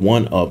us, but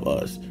one of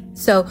us.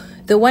 So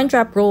the one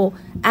drop rule,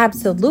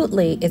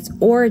 absolutely, its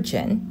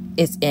origin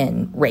is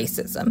in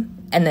racism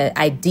and the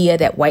idea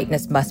that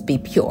whiteness must be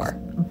pure.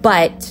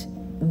 But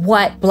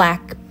what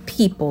Black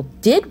people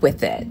did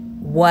with it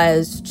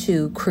was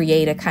to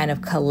create a kind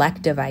of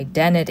collective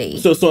identity.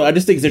 So I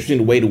just think it's interesting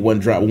the way to one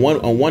drop.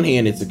 On one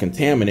hand, it's a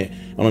contaminant.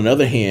 On the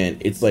other hand,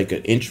 it's like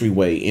an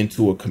entryway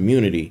into a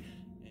community.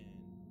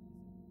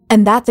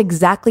 And that's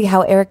exactly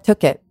how Eric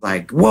took it.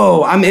 Like,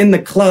 whoa, I'm in the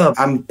club.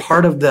 I'm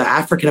part of the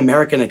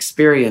African-American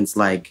experience.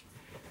 Like,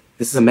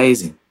 this is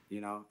amazing,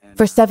 you know?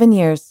 For 7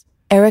 years,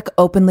 Eric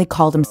openly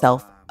called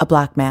himself a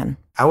Black man.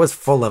 I was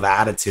full of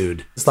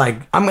attitude. It's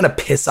like, I'm going to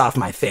piss off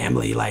my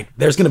family. Like,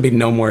 there's going to be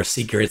no more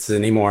secrets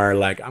anymore.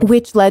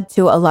 Which led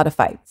to a lot of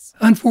fights.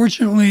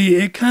 Unfortunately,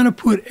 it kind of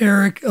put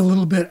Eric a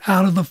little bit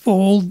out of the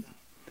fold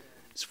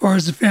as far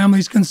as the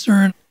family's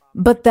concerned.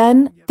 But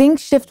then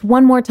things shift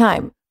one more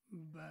time.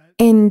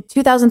 In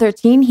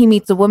 2013, he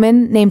meets a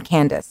woman named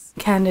Candace.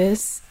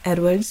 Candace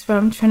Edwards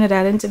from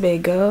Trinidad and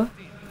Tobago.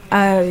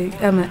 I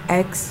am an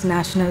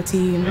ex-national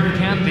team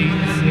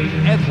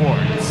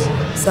Edwards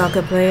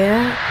soccer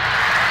player.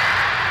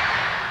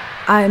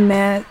 I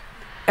met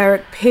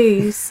Eric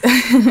Pace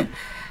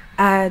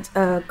at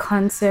a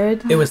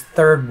concert. It was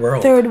Third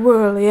World. Third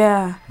World,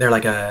 yeah. They're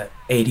like a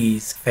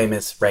 80s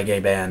famous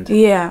reggae band.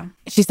 Yeah.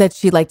 She said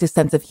she liked his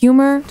sense of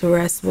humor. The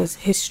rest was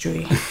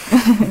history.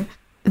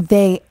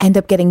 They end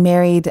up getting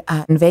married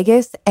in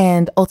Vegas,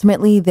 and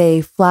ultimately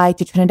they fly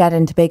to Trinidad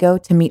and Tobago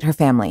to meet her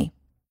family.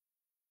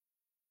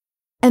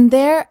 And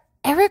there,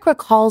 Eric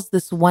recalls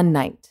this one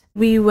night.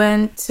 We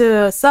went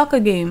to a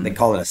soccer game. They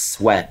call it a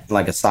sweat,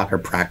 like a soccer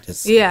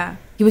practice. Yeah.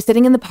 He was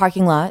sitting in the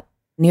parking lot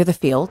near the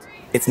field.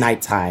 It's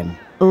nighttime.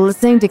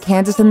 Listening to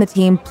Kansas and the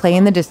team play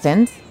in the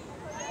distance.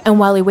 And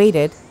while he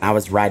waited, I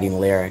was writing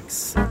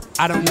lyrics.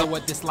 I don't know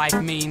what this life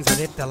means, but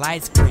if the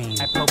light's green,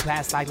 I flow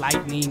past like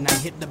lightning. I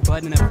hit the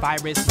button of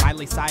virus,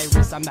 Miley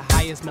Cyrus. I'm the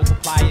highest,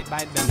 multiply it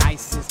by the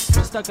nicest.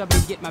 Just stuck up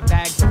and get my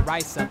bags of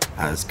rice up.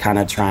 I was kind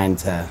of trying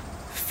to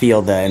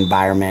feel the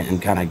environment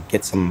and kind of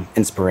get some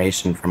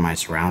inspiration from my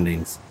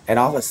surroundings. And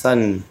all of a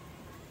sudden,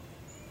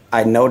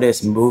 I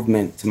notice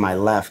movement to my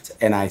left,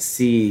 and I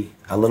see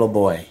a little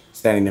boy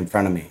standing in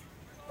front of me.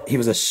 He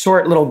was a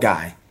short little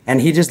guy,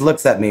 and he just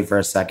looks at me for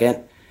a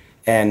second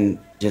and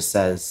just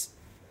says,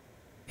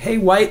 "Hey,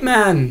 white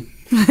man,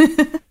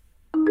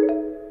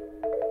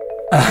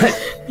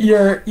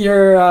 your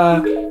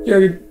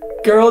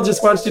girl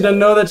just wants you to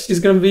know that she's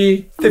gonna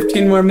be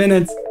 15 more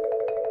minutes."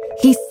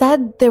 he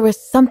said there was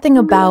something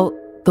about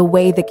the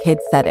way the kid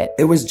said it.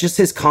 It was just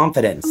his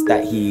confidence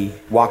that he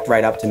walked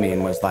right up to me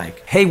and was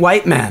like, "Hey,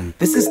 white man,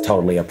 this is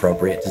totally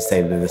appropriate to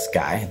say to this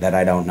guy that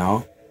I don't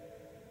know."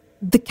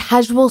 The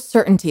casual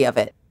certainty of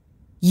it.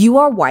 You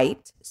are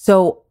white,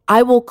 so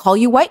I will call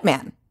you white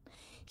man.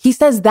 He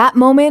says that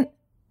moment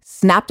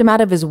snapped him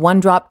out of his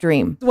one-drop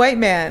dream. White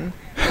man.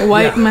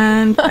 White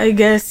man, I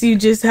guess you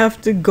just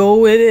have to go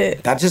with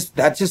it. That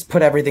just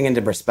put everything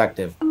into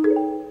perspective.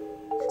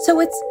 So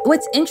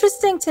what's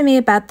interesting to me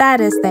about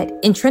that is that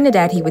in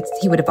Trinidad, he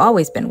would have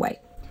always been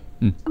white.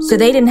 So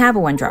they didn't have a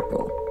one-drop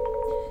rule.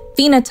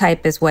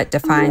 Phenotype is what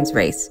defines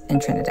race in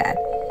Trinidad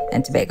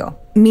and Tobago.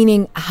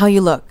 Meaning how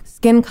you look,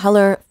 skin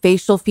color,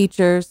 facial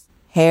features,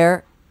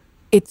 hair.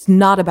 It's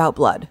not about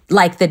blood.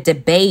 Like the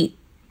debate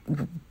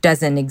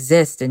doesn't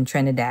exist in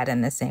Trinidad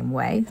in the same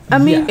way. I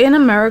mean, in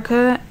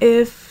America,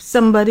 if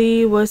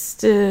somebody was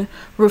to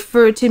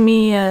refer to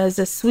me as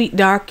a sweet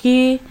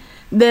darky,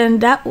 then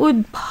that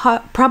would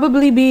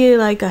probably be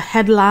like a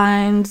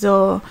headlines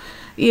or,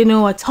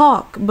 a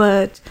talk.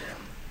 But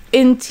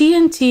in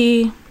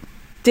TNT,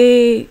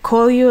 they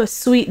call you a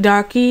sweet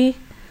darky.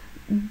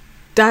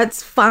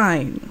 That's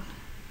fine.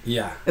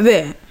 Yeah.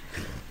 There.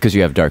 Because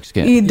you have dark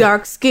skin. You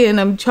dark skin,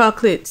 I'm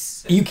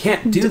chocolates. You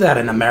can't do that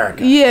in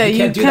America. Yeah, you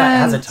can't do that. It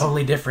has a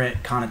totally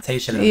different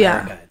connotation in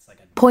America. It's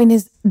like Point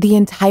is, the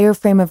entire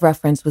frame of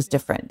reference was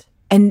different.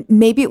 And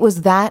maybe it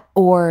was that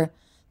or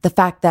the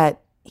fact that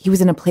he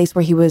was in a place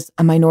where he was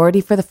a minority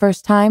for the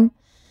first time.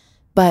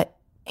 But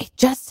it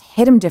just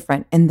hit him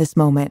different in this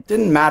moment.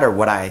 Didn't matter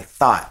what I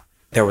thought.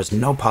 There was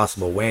no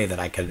possible way that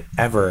I could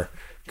ever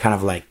kind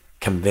of like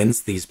convince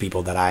these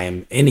people that I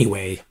am any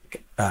way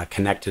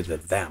connected to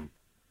them.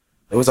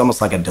 It was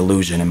almost like a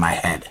delusion in my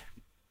head.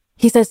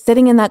 He says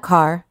sitting in that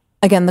car,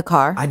 again, the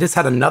car. I just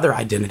had another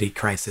identity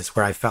crisis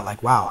where I felt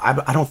like, wow,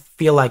 I don't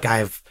feel like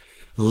I've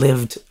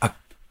lived a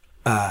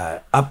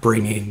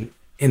upbringing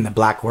in the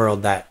Black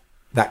world that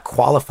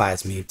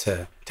qualifies me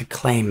to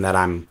claim that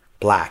I'm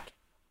Black.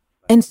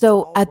 And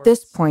so at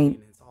this point,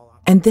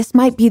 and this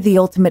might be the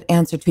ultimate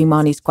answer to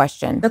Imani's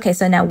question. Okay,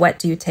 so now what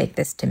do you take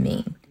this to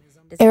mean?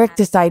 Eric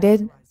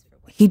decided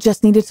he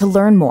just needed to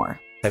learn more.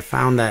 I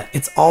found that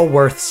it's all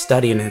worth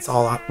studying and it's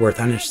all worth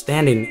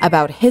understanding.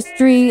 About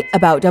history,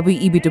 about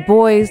W.E.B. Du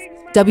Bois,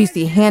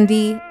 W.C.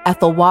 Handy,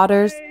 Ethel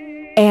Waters,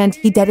 and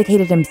he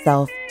dedicated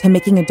himself to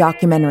making a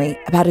documentary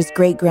about his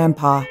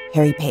great-grandpa,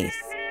 Harry Pace.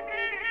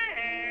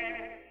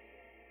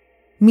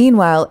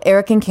 Meanwhile,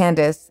 Eric and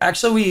Candace...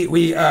 Actually,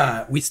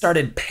 we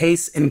started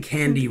Pace and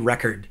Candy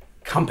Record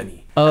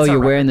Company. Oh, you're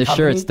wearing the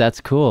shirts. That's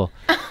cool.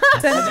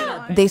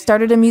 They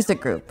started a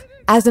music group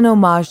as an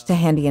homage to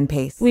Handy and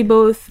Pace. We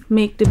both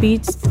make the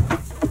beats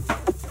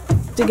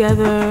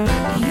together.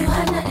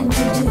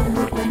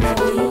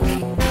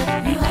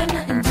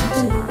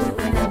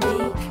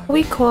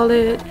 We call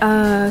it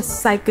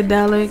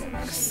psychedelic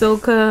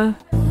soca.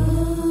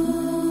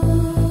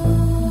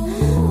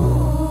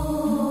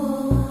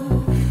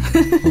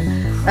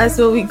 That's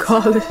what we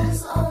call it.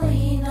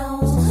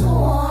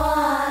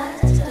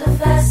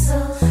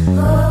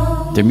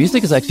 Their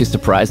music is actually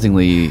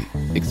surprisingly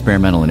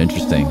experimental and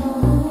interesting.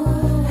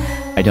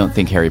 I don't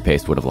think Harry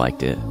Pace would have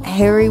liked it.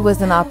 Harry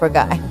was an opera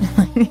guy.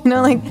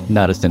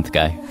 Not a synth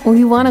guy.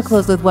 We want to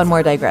close with one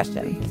more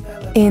digression.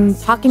 In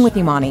talking with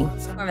Imani,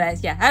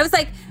 Yeah, I was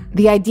like...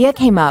 the idea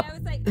came up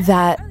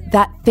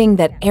that thing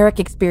that Eric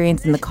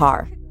experienced in the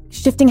car,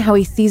 shifting how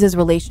he sees his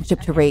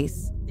relationship to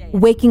race,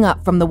 waking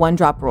up from the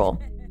one-drop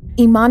rule.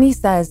 Imani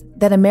says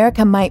that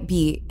America might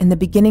be in the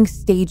beginning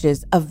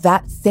stages of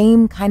that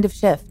same kind of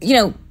shift.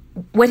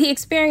 What he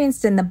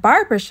experienced in the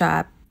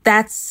barbershop,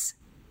 that's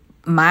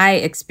my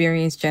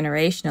experience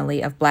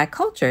generationally of Black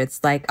culture.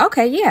 It's like,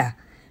 okay, yeah,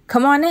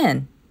 come on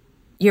in.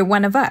 You're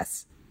one of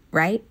us.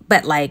 right?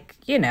 But like,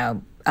 young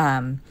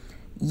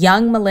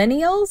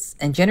millennials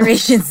and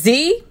Generation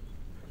Z,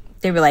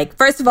 they were like,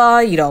 first of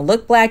all, you don't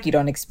look black. You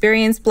don't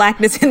experience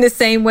blackness in the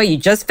same way. You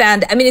just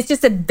found, it's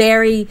just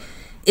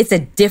it's a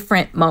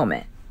different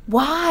moment.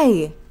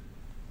 Why?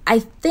 I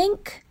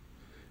think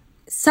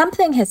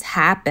something has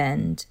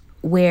happened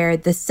where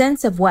the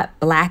sense of what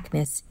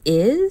blackness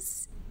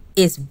is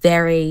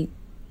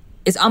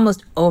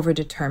almost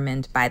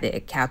overdetermined by the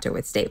encounter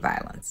with state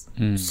violence.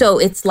 So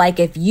it's like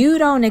if you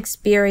don't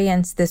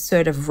experience this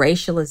sort of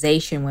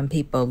racialization when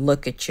people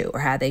look at you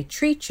or how they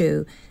treat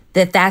you,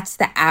 that's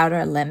the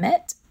outer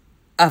limit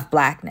of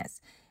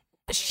blackness.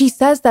 She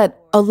says that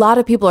a lot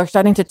of people are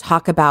starting to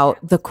talk about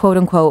the quote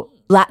unquote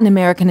Latin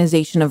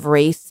Americanization of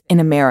race in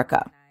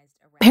America.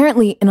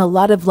 Apparently, in a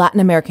lot of Latin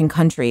American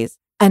countries,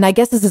 and I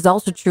guess this is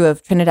also true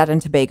of Trinidad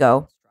and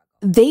Tobago,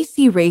 they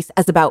see race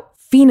as about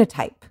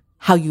phenotype,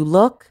 how you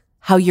look,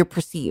 how you're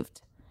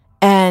perceived.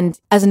 And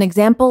as an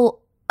example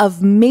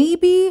of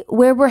maybe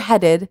where we're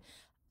headed,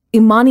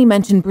 Imani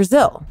mentioned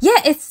Brazil.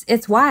 Yeah,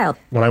 it's wild.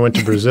 When I went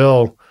to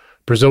Brazil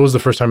was the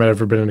first time I'd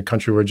ever been in a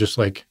country where just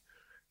like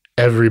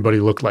everybody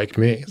looked like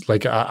me.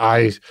 Like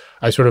I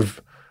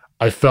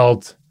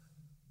felt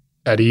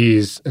at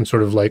ease and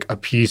sort of like a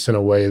peace in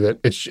a way that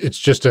it's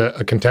just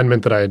a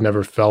contentment that I had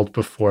never felt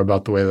before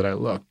about the way that I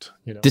looked.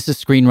 This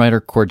is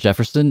screenwriter Cord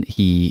Jefferson.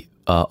 He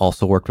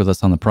also worked with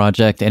us on the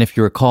project. And if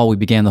you recall, we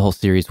began the whole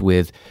series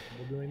with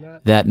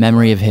that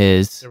memory of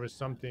his,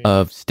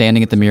 of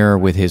standing at the mirror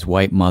with his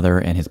white mother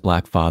and his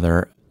black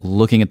father,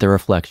 looking at their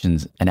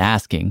reflections and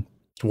asking,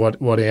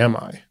 What am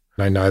I?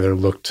 I neither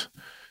looked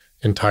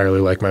entirely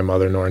like my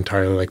mother nor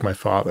entirely like my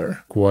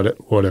father.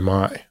 What am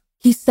I?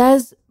 He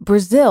says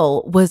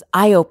Brazil was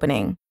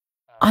eye-opening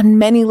on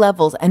many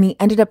levels, and he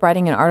ended up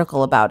writing an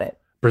article about it.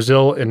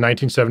 Brazil in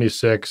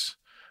 1976,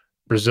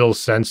 Brazil's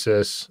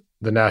census,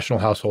 the National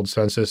Household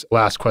Census,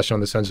 last question on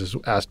the census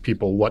asked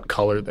people what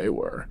color they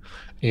were.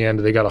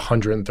 And they got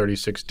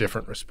 136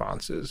 different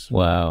responses.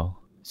 Wow.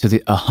 So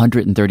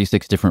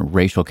 136 different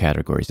racial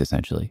categories,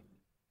 essentially.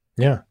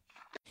 Yeah.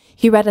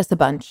 He read us a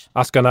bunch.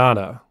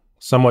 Ascanada,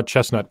 somewhat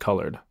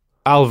chestnut-colored.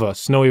 Alva,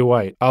 snowy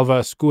white. Alva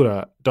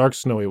escura, dark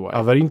snowy white.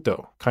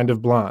 Alvarinto, kind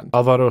of blonde.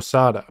 Alva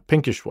rosada,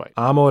 pinkish white.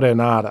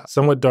 Amorenada,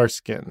 somewhat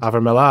dark-skinned.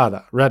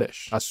 Avermelada,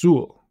 reddish.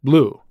 Azul,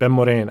 blue. Ben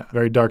morena,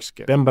 very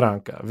dark-skinned. Ben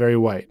branca, very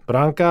white.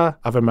 Branca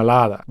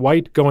avermelada,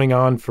 white going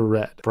on for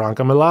red.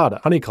 Branca melada,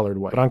 honey-colored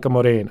white. Branca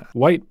morena,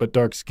 white but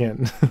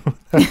dark-skinned.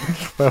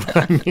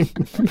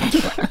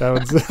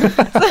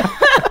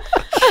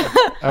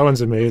 That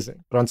one's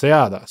amazing.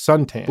 Bronceada,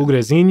 suntan.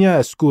 Bugrezinha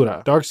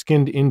escura,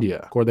 dark-skinned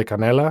India. Cor de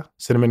canela,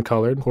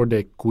 cinnamon-colored. Cor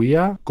de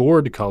cuia,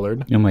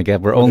 gourd-colored. Oh my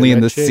God, we're only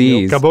in the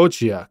seas.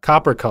 Cabochia,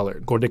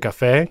 copper-colored. Cor de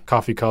café,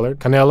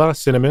 coffee-colored. Canela,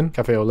 cinnamon.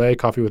 Café au lait,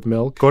 coffee with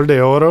milk. Cor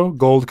de oro,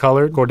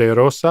 gold-colored. Cor de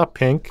rosa,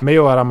 pink.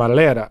 Meio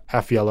aramalera,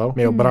 half yellow.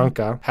 Meio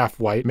branca, half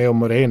white. Meio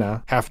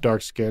morena, half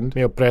dark-skinned.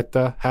 Meio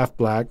preta, half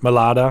black.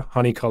 Melada,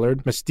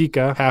 honey-colored.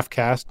 Mestica,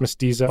 half-caste.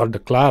 Mestiza,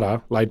 parda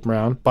clara, light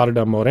brown.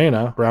 Parda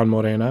morena, brown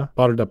morena.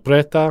 Parda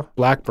preta,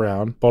 black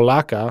brown.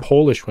 Polaka,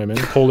 Polish women.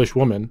 Polish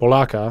woman.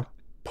 Polaka,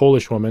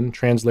 Polish woman.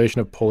 Translation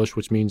of Polish,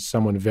 which means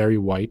someone very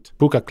white.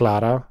 Buca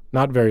clara,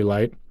 not very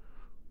light.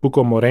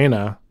 Buco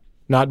morena,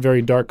 not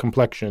very dark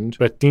complexioned.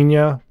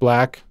 Pretinha,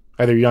 black,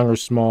 either young or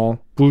small.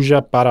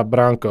 Puja para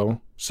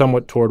branco,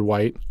 somewhat toward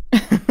white.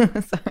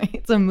 Sorry,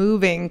 it's a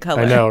moving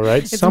color. I know,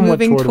 right? It's somewhat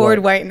moving toward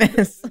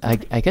whiteness.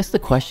 I guess the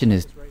question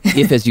is,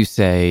 if, as you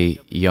say,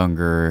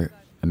 younger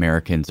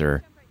Americans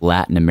are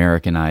Latin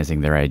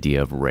Americanizing their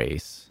idea of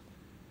race.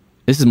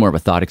 This is more of a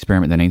thought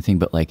experiment than anything,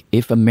 but like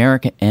if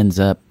America ends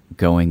up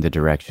going the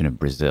direction of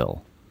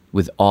Brazil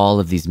with all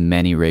of these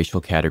many racial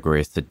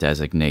categories that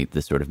designate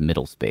the sort of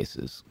middle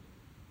spaces,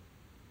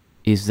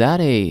 is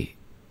that a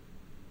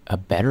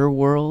better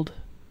world?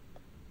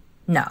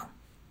 No,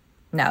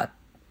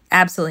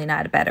 absolutely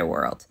not a better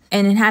world.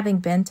 And in having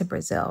been to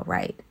Brazil,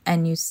 right,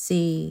 and you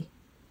see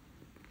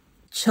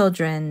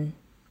children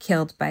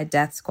killed by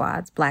death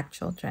squads, black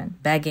children,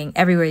 begging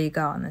everywhere you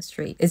go on the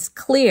street, it's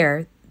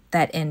clear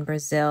that in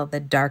Brazil,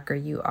 the darker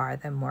you are,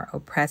 the more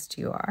oppressed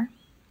you are,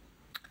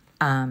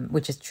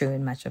 which is true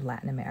in much of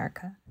Latin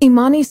America.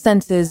 Imani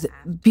senses,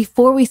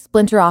 before we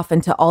splinter off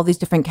into all these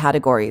different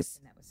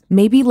categories,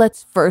 maybe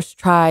let's first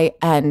try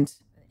and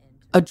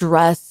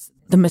address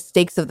the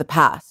mistakes of the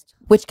past,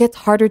 which gets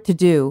harder to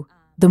do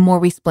the more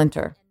we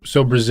splinter.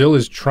 So Brazil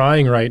is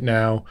trying right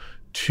now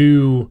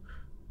to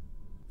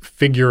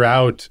figure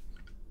out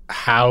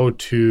how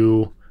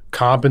to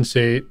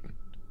compensate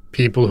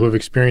people who have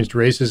experienced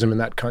racism in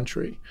that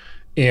country.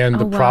 And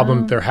the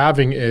problem they're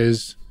having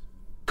is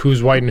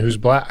who's white and who's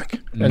black.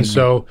 Mm-hmm. And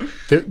so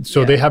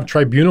they have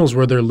tribunals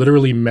where they're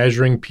literally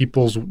measuring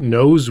people's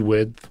nose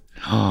width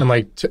and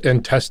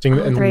and testing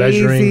and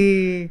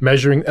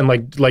measuring and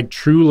like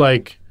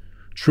true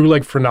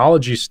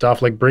phrenology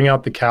stuff, like bring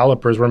out the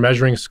calipers. We're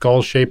measuring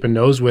skull shape and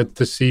nose width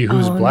to see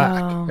who's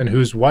black and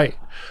who's white,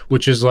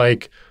 which is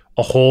like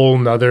a whole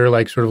nother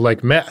sort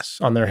of mess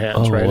on their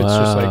hands, right? Wow. It's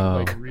just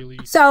like really.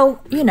 So,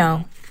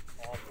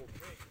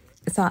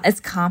 It's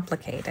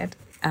complicated.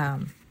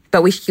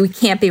 But we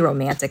can't be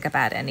romantic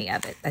about any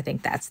of it. I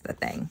think that's the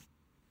thing.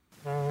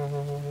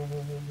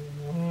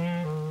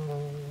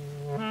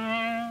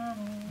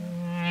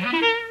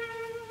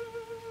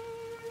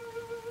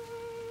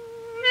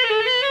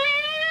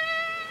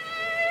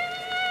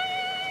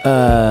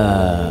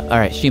 All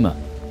right, Shima.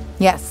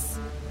 Yes.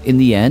 In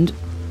the end,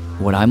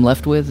 what I'm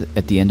left with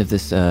at the end of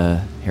this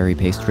Harry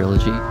Pace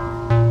trilogy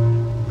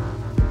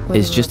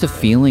is just a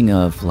feeling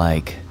of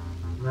like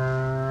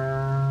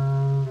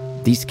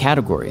these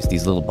categories,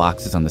 these little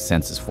boxes on the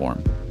census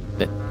form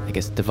that I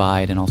guess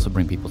divide and also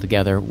bring people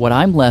together. What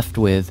I'm left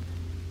with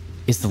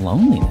is the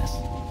loneliness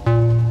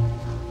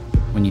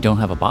when you don't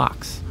have a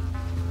box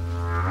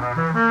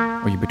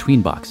or you're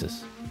between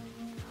boxes.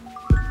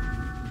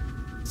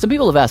 Some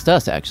people have asked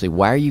us, actually,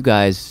 why are you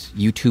guys,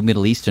 you two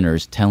Middle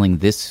Easterners, telling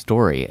this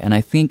story? And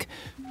I think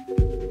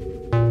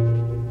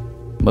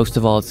most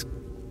of all, it's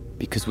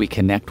because we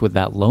connect with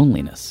that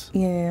loneliness.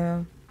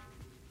 Yeah.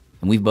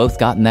 And we've both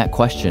gotten that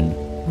question.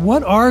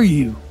 What are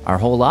you? Our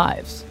whole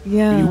lives.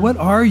 Yeah. What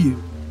are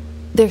you?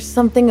 There's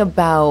something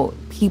about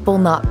people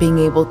not being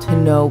able to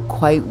know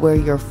quite where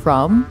you're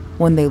from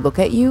when they look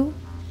at you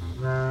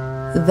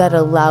that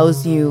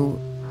allows you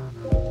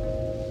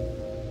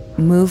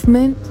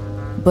movement,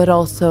 but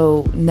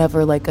also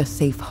never like a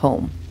safe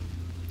home.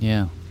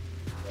 Yeah.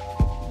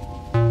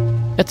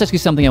 That's actually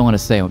something I want to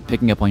say,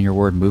 picking up on your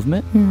word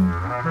movement.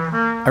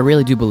 I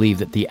really do believe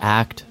that the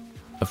act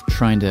of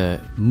trying to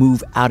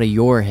move out of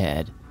your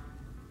head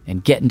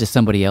and get into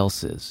somebody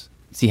else's,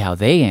 see how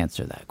they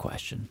answer that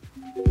question.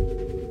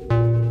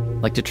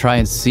 Like to try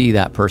and see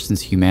that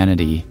person's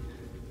humanity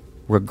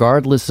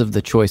regardless of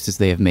the choices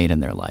they have made in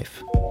their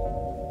life.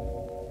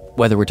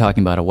 Whether we're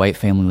talking about a white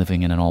family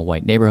living in an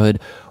all-white neighborhood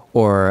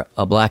or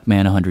a black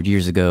man 100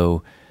 years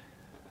ago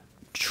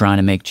trying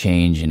to make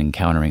change and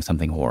encountering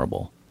something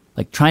horrible.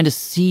 Like trying to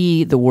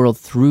see the world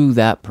through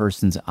that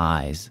person's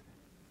eyes.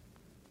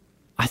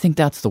 I think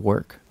that's the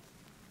work.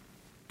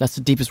 That's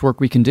the deepest work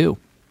we can do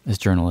as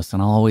journalists,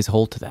 and I'll always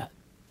hold to that.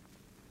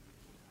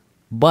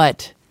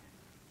 But,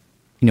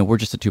 you know, we're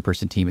just a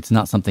two-person team. It's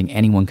not something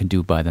anyone can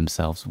do by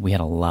themselves. We had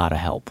a lot of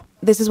help.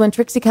 This is when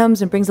Trixie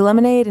comes and brings a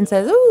lemonade and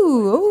says,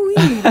 ooh,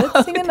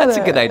 let's sing another. That's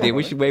a good idea.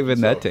 We should wave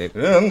in that tape.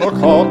 In the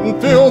cotton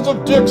fields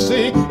of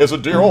Dixie is a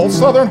dear old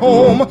southern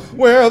home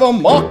where the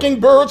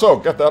mockingbirds, oh,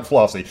 get that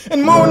Flossie,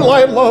 and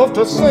moonlight love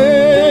to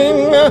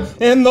sing.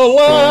 In the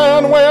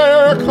land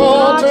where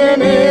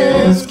cotton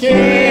is king.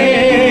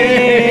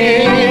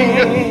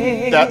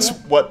 That's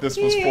what this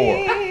was for.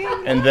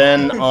 And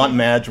then Aunt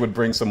Madge would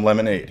bring some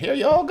lemonade. Here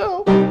y'all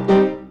go.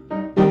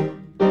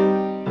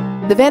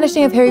 The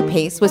Vanishing of Harry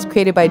Pace was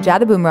created by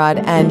Jad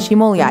Abumrad and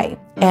Shima Oliaee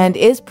and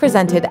is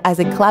presented as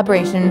a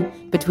collaboration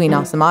between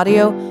Awesome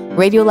Audio,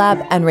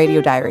 Radiolab, and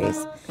Radio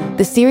Diaries.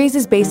 The series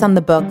is based on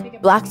the book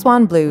Black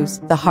Swan Blues,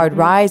 The Hard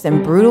Rise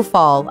and Brutal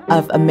Fall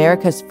of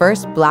America's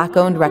First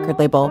Black-Owned Record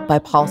Label by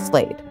Paul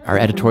Slade. Our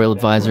editorial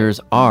advisors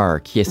are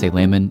Kiese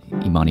Lehman,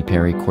 Imani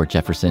Perry, Court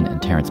Jefferson,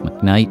 and Terrence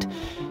McKnight.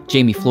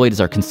 Jamie Floyd is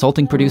our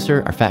consulting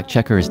producer. Our fact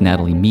checker is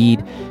Natalie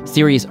Mead.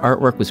 Series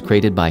artwork was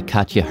created by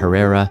Katya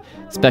Herrera.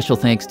 Special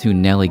thanks to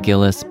Nellie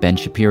Gillis, Ben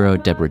Shapiro,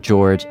 Deborah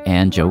George,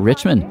 and Joe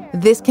Richmond.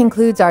 This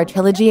concludes our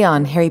trilogy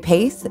on Harry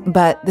Pace,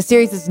 but the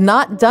series is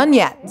not done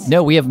yet.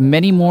 No, we have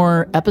many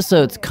more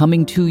episodes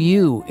coming to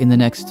you in the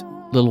next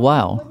little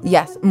while.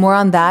 Yes, more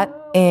on that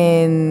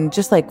in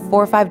just like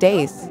 4 or 5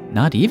 days.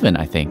 Not even,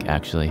 I think,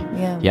 actually.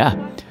 Yeah.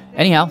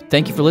 Anyhow,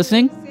 thank you for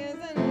listening.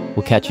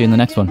 We'll catch you in the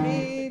next one.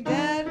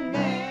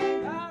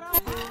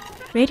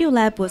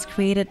 Radiolab was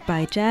created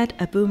by Jad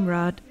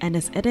Abumrad and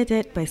is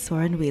edited by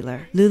Soren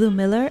Wheeler. Lulu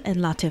Miller and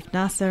Latif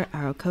Nasser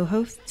are our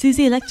co-hosts.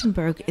 Susie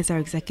Lechtenberg is our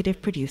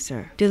executive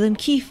producer. Dylan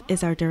Keefe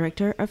is our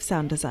director of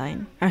sound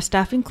design. Our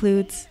staff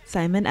includes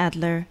Simon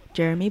Adler,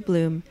 Jeremy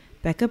Bloom,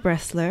 Becca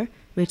Bressler,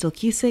 Rachel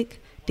Cusick,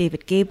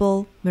 David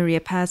Gable, Maria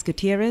Paz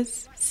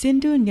Gutierrez,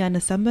 Sindhu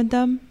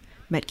Nyanasambandam,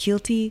 Matt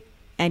Keelty,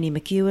 Annie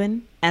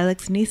McEwen,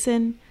 Alex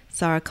Neeson,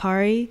 Sarah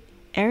Kari,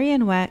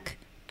 Ariane Wack,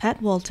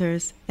 Pat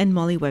Walters, and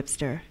Molly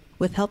Webster,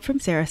 with help from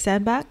Sarah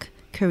Sandbach,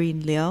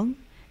 Karine Leong,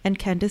 and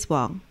Candice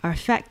Wong. Our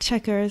fact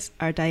checkers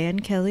are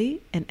Diane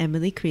Kelly and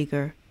Emily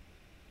Krieger.